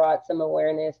also brought some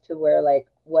awareness to where like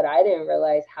what I didn't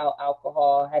realize, how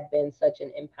alcohol had been such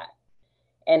an impact.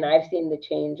 And I've seen the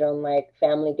change on like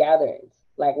family gatherings,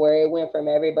 like where it went from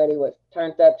everybody was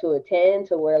turned up to a 10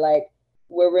 to where like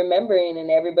we're remembering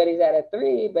and everybody's at a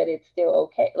 3, but it's still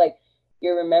okay. Like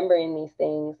you're remembering these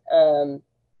things. And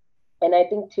I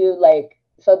think too, like,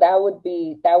 so that would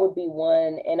be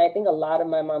one. And I think a lot of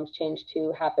my mom's change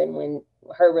too happened when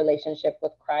her relationship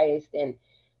with Christ, and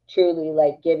truly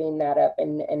like giving that up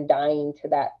and dying to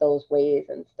that, those ways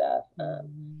and stuff.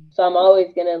 Mm. So I'm always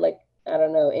gonna like, I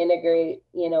don't know, integrate,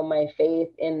 my faith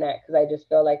in that, because I just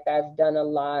feel like that's done a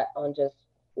lot on just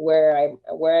where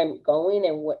I'm going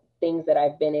and what things that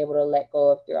I've been able to let go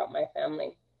of throughout my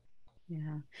family.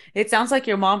 Yeah. It sounds like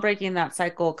your mom breaking that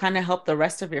cycle kind of helped the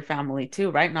rest of your family too,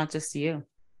 right? Not just you.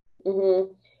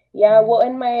 Mm-hmm. Yeah, Yeah. well,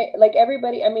 and my like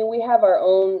everybody, I mean, we have our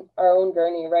own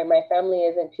journey, right? My family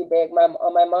isn't too big. My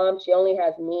mom, she only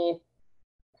has me,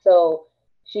 so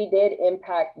she did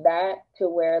impact that to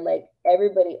where like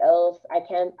everybody else, I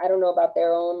don't know about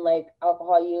their own like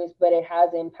alcohol use, but it has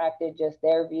impacted just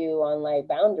their view on like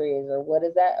boundaries or what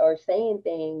is that, or saying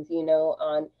things,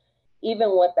 on even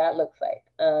what that looks like.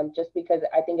 Just because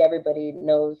I think everybody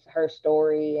knows her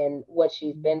story and what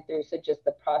she's been through. So just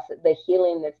the process, the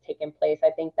healing that's taken place, I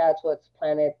think that's what's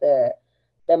planted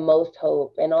the most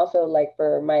hope. And also like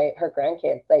for her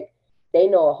grandkids, like they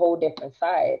know a whole different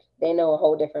side. They know a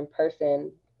whole different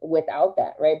person without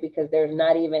that, right? Because there's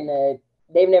not even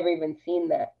they've never even seen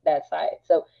that side.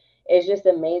 So it's just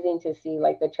amazing to see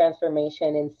like the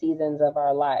transformation in seasons of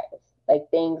our lives, like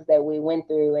things that we went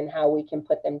through and how we can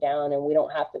put them down and we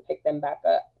don't have to pick them back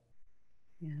up.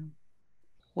 Yeah.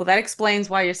 Well, that explains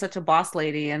why you're such a boss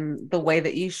lady and the way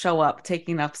that you show up,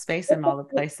 taking up space in all the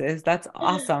places. That's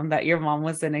awesome that your mom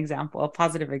was an example, a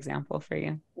positive example for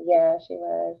you. Yeah, she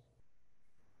was.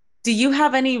 Do you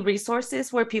have any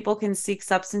resources where people can seek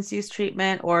substance use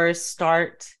treatment or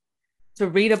start to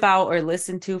read about or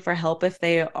listen to for help if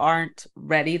they aren't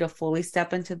ready to fully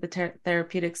step into the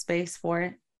therapeutic space for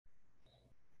it?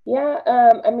 Yeah,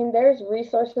 I mean, there's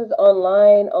resources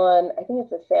online on, I think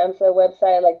it's a SAMHSA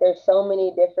website. Like, there's so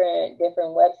many different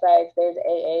websites. There's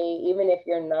AA. Even if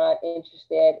you're not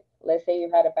interested, let's say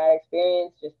you've had a bad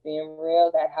experience, just being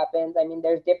real, that happens. I mean,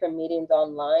 there's different meetings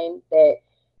online that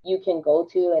you can go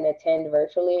to and attend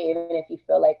virtually, even if you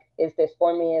feel like, is this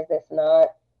for me? Is this not?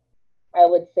 I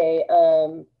would say,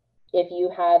 if you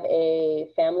have a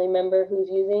family member who's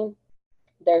using,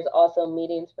 There's also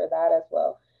meetings for that as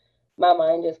well. My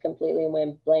mind just completely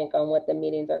went blank on what the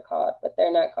meetings are called, but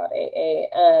they're not called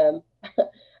AA.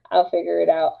 I'll figure it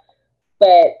out.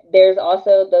 But there's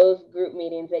also those group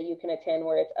meetings that you can attend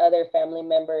where it's other family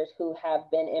members who have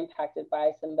been impacted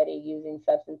by somebody using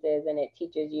substances, and it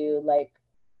teaches you like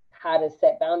how to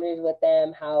set boundaries with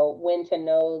them, how when to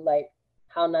know like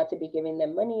how not to be giving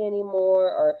them money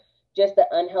anymore, or just the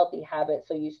unhealthy habits.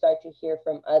 So you start to hear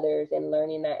from others and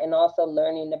learning that, and also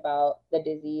learning about the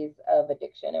disease of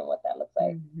addiction and what that looks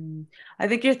like. I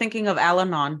think you're thinking of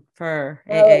Al-Anon for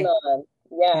AA. Al-Anon.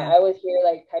 Yeah, Yeah. I was here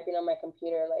like typing on my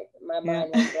computer, like my Yeah.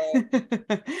 mind went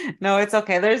blank. No, it's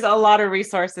okay. There's a lot of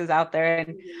resources out there.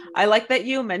 And Mm-hmm. I like that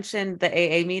you mentioned the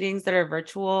AA meetings that are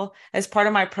virtual. As part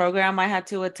of my program, I had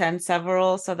to attend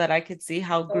several so that I could see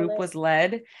how Oh, group nice. was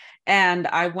led. And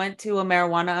I went to a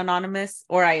Marijuana Anonymous,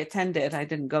 or I attended, I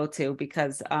didn't go to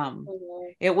because Mm-hmm.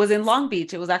 it was in Long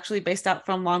Beach. It was actually based out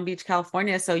from Long Beach,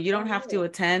 California. So you don't Oh, have to nice.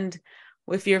 attend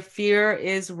if your fear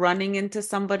is running into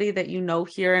somebody that you know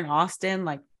here in Austin,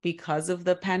 like because of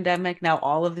the pandemic. Now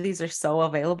all of these are so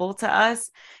available to us.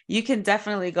 You can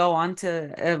definitely go on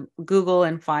to Google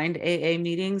and find AA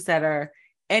meetings that are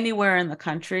anywhere in the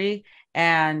country,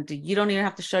 and you don't even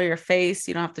have to show your face.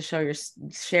 You don't have to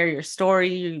share your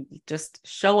story. You just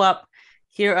show up,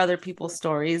 hear other people's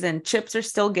stories, and chips are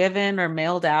still given or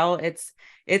mailed out.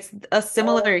 It's a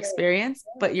similar Oh, nice. experience,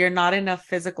 but you're not in a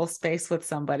physical space with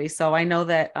somebody. So I know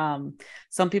that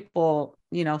some people,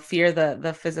 fear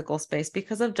the physical space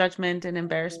because of judgment and Mhm.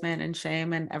 embarrassment and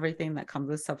shame and everything that comes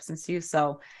with substance use.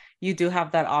 So you do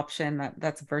have that option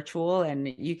that's virtual, and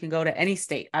you can go to any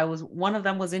state. One of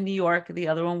them was in New York, the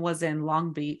other one was in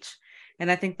Long Beach,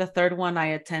 and I think the third one I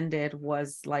attended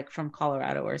was like from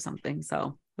Colorado or something.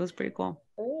 So it was pretty cool.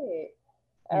 Great.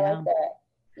 I Yeah. like that.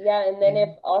 Yeah, and then Yeah.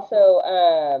 if also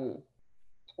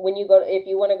when you go, if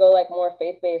you want to go like more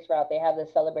faith-based route, they have the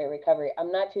Celebrate Recovery.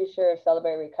 I'm not too sure if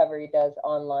Celebrate Recovery does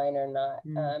online or not,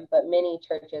 Mm. but many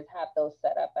churches have those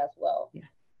set up as well. Yeah.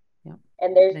 Yeah.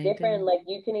 And there's They different, do. like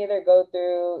you can either go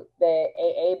through the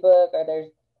AA book, or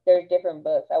there's different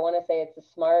books. I want to say it's a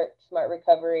Smart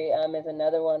Recovery is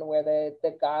another one where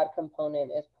the God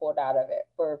component is pulled out of it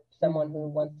for someone who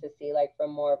wants Mm-hmm. to see like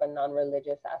from more of a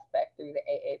non-religious aspect through the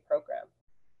AA program.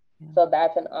 Yeah. So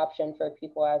that's an option for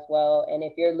people as well. And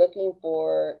if you're looking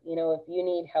for, if you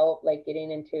need help like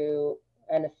getting into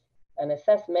an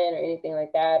assessment or anything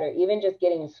like that, or even just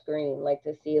getting screened, like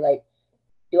to see like,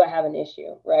 do I have an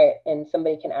issue, right? And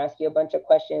somebody can ask you a bunch of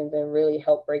questions and really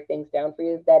help break things down for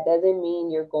you. That doesn't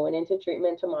mean you're going into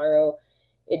treatment tomorrow.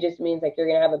 It just means like you're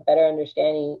going to have a better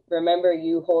understanding. Remember,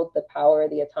 you hold the power,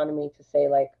 the autonomy to say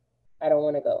like, I don't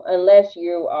want to go, unless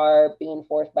you are being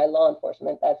forced by law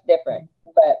enforcement. That's different.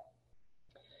 But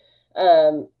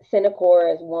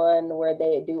Synacor is one where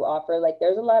they do offer, like,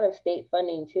 there's a lot of state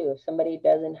funding too. If somebody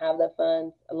doesn't have the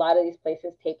funds, a lot of these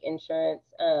places take insurance.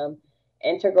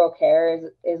 Integral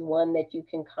Care is one that you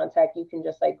can contact. You can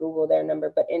just like Google their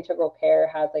number, but Integral Care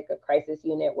has like a crisis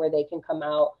unit where they can come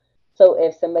out. So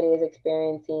if somebody is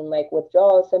experiencing like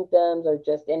withdrawal symptoms or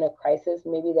just in a crisis,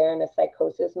 maybe they're in a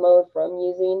psychosis mode from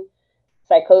using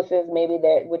psychosis, maybe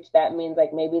they're, which that means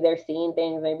like maybe they're seeing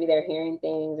things, maybe they're hearing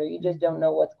things, or you just don't Mm-hmm.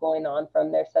 know what's going on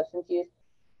from their substance use.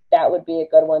 That would be a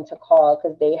good one to call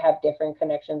because they have different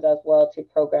connections as well to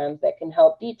programs that can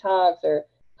help detox or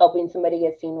helping somebody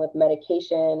get seen with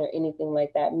medication or anything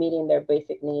like that, meeting their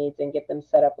basic needs and get them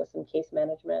set up with some case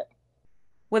management.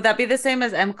 Would that be the same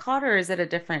as MCOT, or is it a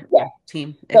different Yeah.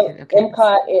 team? So Okay.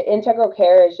 Okay. Integral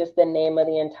Care is just the name of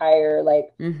the entire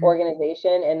like Mm-hmm.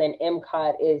 organization, and then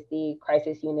MCOT is the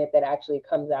crisis unit that actually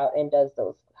comes out and does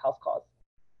those house calls.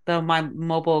 My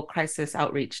mobile crisis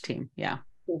outreach team. Yeah.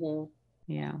 Mm-hmm.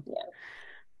 Yeah. Yeah.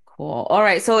 Cool. All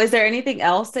right. So is there anything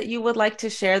else that you would like to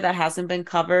share that hasn't been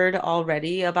covered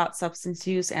already about substance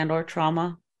use and or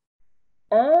trauma?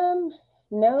 Um,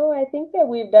 no, I think that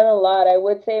we've done a lot. I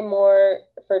would say more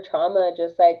for trauma,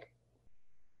 just like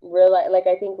like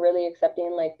I think really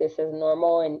accepting like this is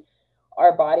normal, and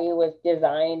our body was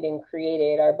designed and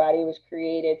created. Our body was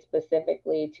created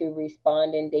specifically to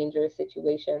respond in dangerous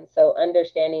situations. So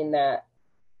understanding that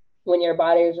when your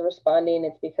body is responding,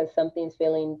 it's because something's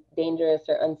feeling dangerous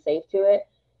or unsafe to it.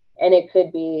 And it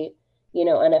could be,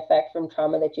 an effect from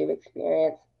trauma that you've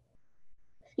experienced.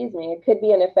 Excuse me, it could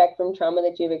be an effect from trauma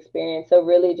that you've experienced. So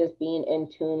really just being in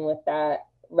tune with that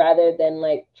rather than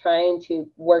like trying to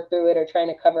work through it or trying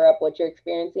to cover up what you're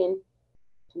experiencing,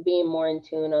 being more in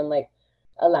tune on like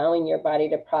allowing your body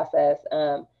to process,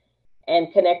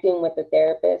 and connecting with the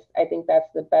therapist. I think that's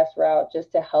the best route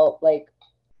just to help like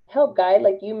help guide,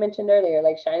 like you mentioned earlier,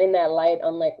 like shining that light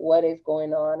on like what is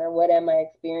going on or what am I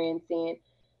experiencing.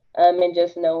 And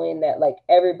just knowing that like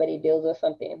everybody deals with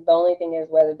something. The only thing is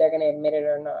whether they're going to admit it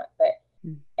or not. But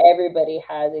everybody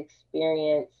has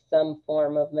experienced some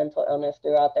form of mental illness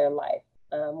throughout their life,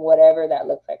 whatever that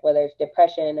looks like, whether it's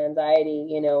depression,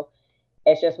 anxiety,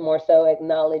 it's just more so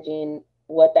acknowledging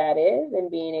what that is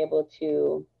and being able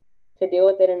to deal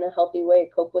with it in a healthy way,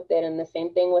 cope with it. And the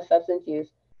same thing with substance use.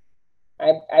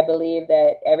 I believe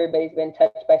that everybody's been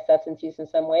touched by substance use in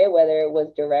some way, whether it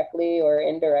was directly or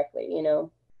indirectly,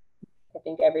 I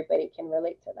think everybody can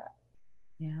relate to that.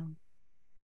 Yeah.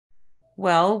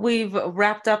 Well, we've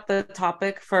wrapped up the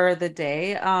topic for the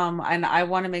day. And I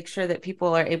want to make sure that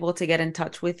people are able to get in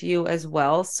touch with you as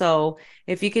well. So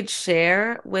if you could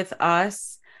share with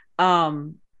us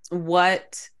where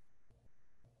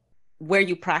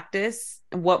you practice,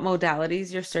 what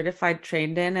modalities you're certified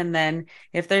trained in, and then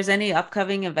if there's any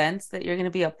upcoming events that you're going to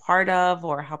be a part of,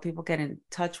 or how people get in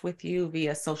touch with you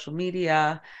via social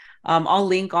media. I'll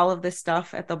link all of this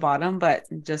stuff at the bottom, but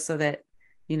just so that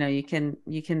you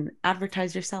can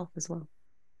advertise yourself as well.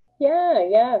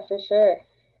 Yeah, for sure.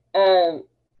 Um,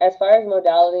 as far as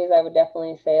modalities, I would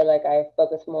definitely say like I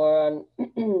focus more on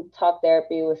talk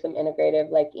therapy with some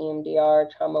integrative like EMDR,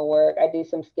 trauma work. I do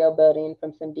some skill building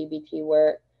from some DBT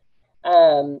work.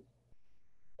 Um,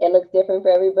 it looks different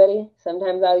for everybody.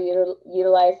 Sometimes I'll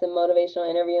utilize some motivational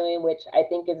interviewing, which I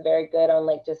think is very good on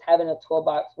like just having a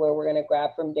toolbox where we're going to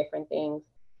grab from different things.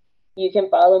 You can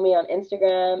follow me on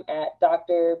Instagram at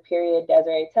Dr.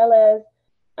 Desiree Tellez.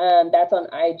 That's on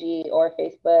IG or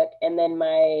Facebook. And then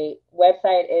my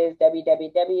website is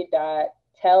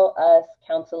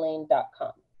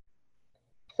www.telluscounseling.com.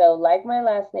 So like my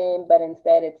last name, but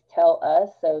instead it's Tell Us,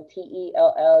 so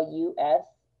TELLUS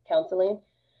counseling.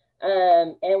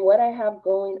 And what I have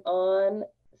going on,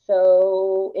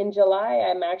 so in July,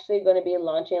 I'm actually going to be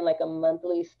launching like a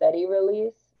monthly study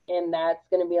release. And that's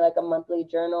going to be like a monthly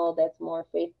journal that's more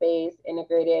faith-based,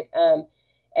 integrated. And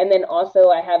then also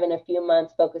I have in a few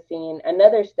months focusing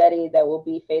another study that will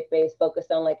be faith-based,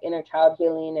 focused on like inner child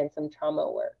healing and some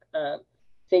trauma work.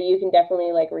 So you can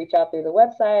definitely like reach out through the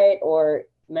website or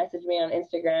message me on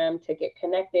Instagram to get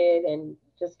connected and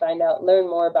just find out, learn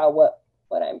more about what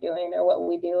I'm doing or what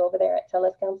we do over there at Tell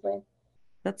Us Counseling.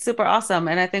 That's super awesome.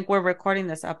 And I think we're recording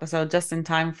this episode just in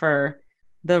time for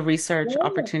the research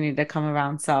opportunity to come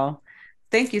around. So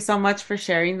thank you so much for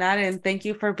sharing that. And thank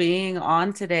you for being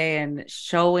on today and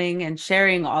showing and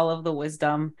sharing all of the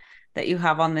wisdom that you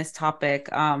have on this topic.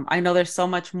 I know there's so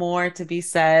much more to be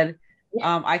said.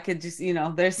 I could just,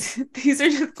 there's these are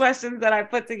just questions that I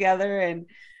put together, and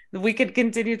we could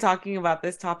continue talking about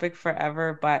this topic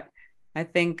forever, but I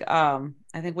think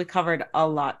we covered a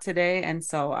lot today, and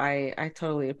so I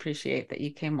totally appreciate that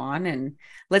you came on, and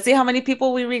let's see how many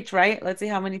people we reach, right? Let's see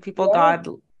how many people God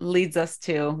leads us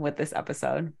to with this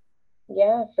episode.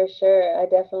 Yeah, for sure. I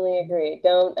definitely agree.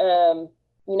 Don't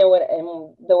you know what,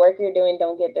 and the work you're doing,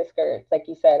 don't get discouraged. Like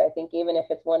you said, I think even if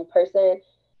it's one person,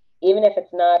 even if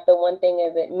it's not, the one thing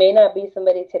is it may not be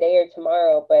somebody today or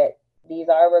tomorrow, but these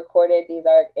are recorded.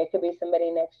 It could be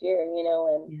somebody next year, and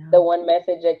the one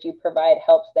message that you provide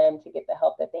helps them to get the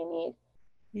help that they need.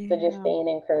 So just staying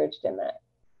encouraged in that.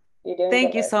 You're doing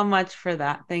Thank you so much for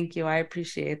that. Thank you. I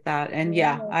appreciate that. And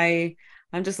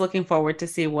I'm just looking forward to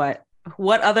see what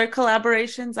other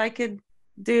collaborations I could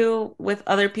do with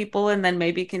other people, and then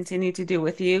maybe continue to do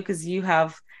with you, because you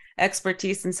have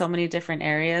expertise in so many different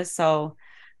areas. So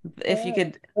if you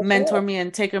could mentor me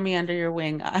and take me under your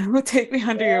wing, I will take me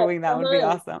under your wing. That would be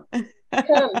awesome.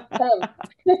 Come.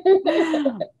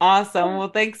 Awesome. Well,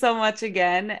 thanks so much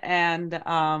again. And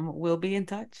we'll be in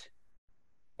touch.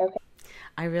 Okay.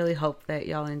 I really hope that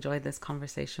y'all enjoyed this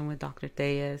conversation with Dr.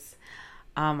 Tellez.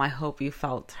 I hope you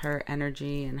felt her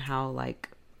energy and how like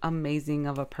amazing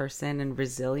of a person and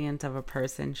resilient of a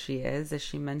person she is, as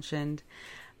she mentioned.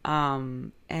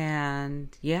 And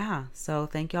yeah, so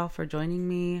thank y'all for joining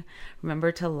me.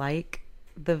 Remember to like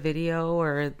the video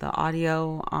or the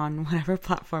audio on whatever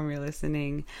platform you're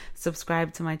listening.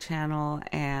 Subscribe to my channel,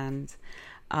 and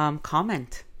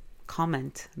comment.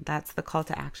 That's the call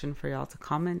to action for y'all, to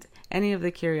comment any of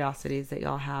the curiosities that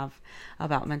y'all have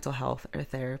about mental health or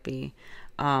therapy,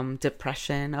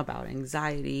 depression, about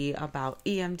anxiety, about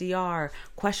EMDR,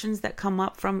 questions that come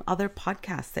up from other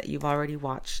podcasts that you've already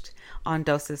watched on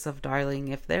Doses of Darling.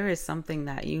 If there is something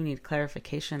that you need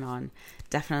clarification on,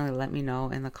 definitely let me know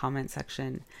in the comment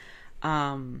section.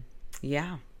 Thanks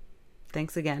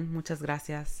again. Muchas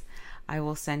gracias. I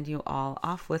will send you all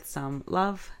off with some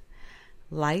love,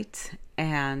 light,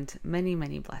 and many,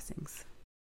 many blessings.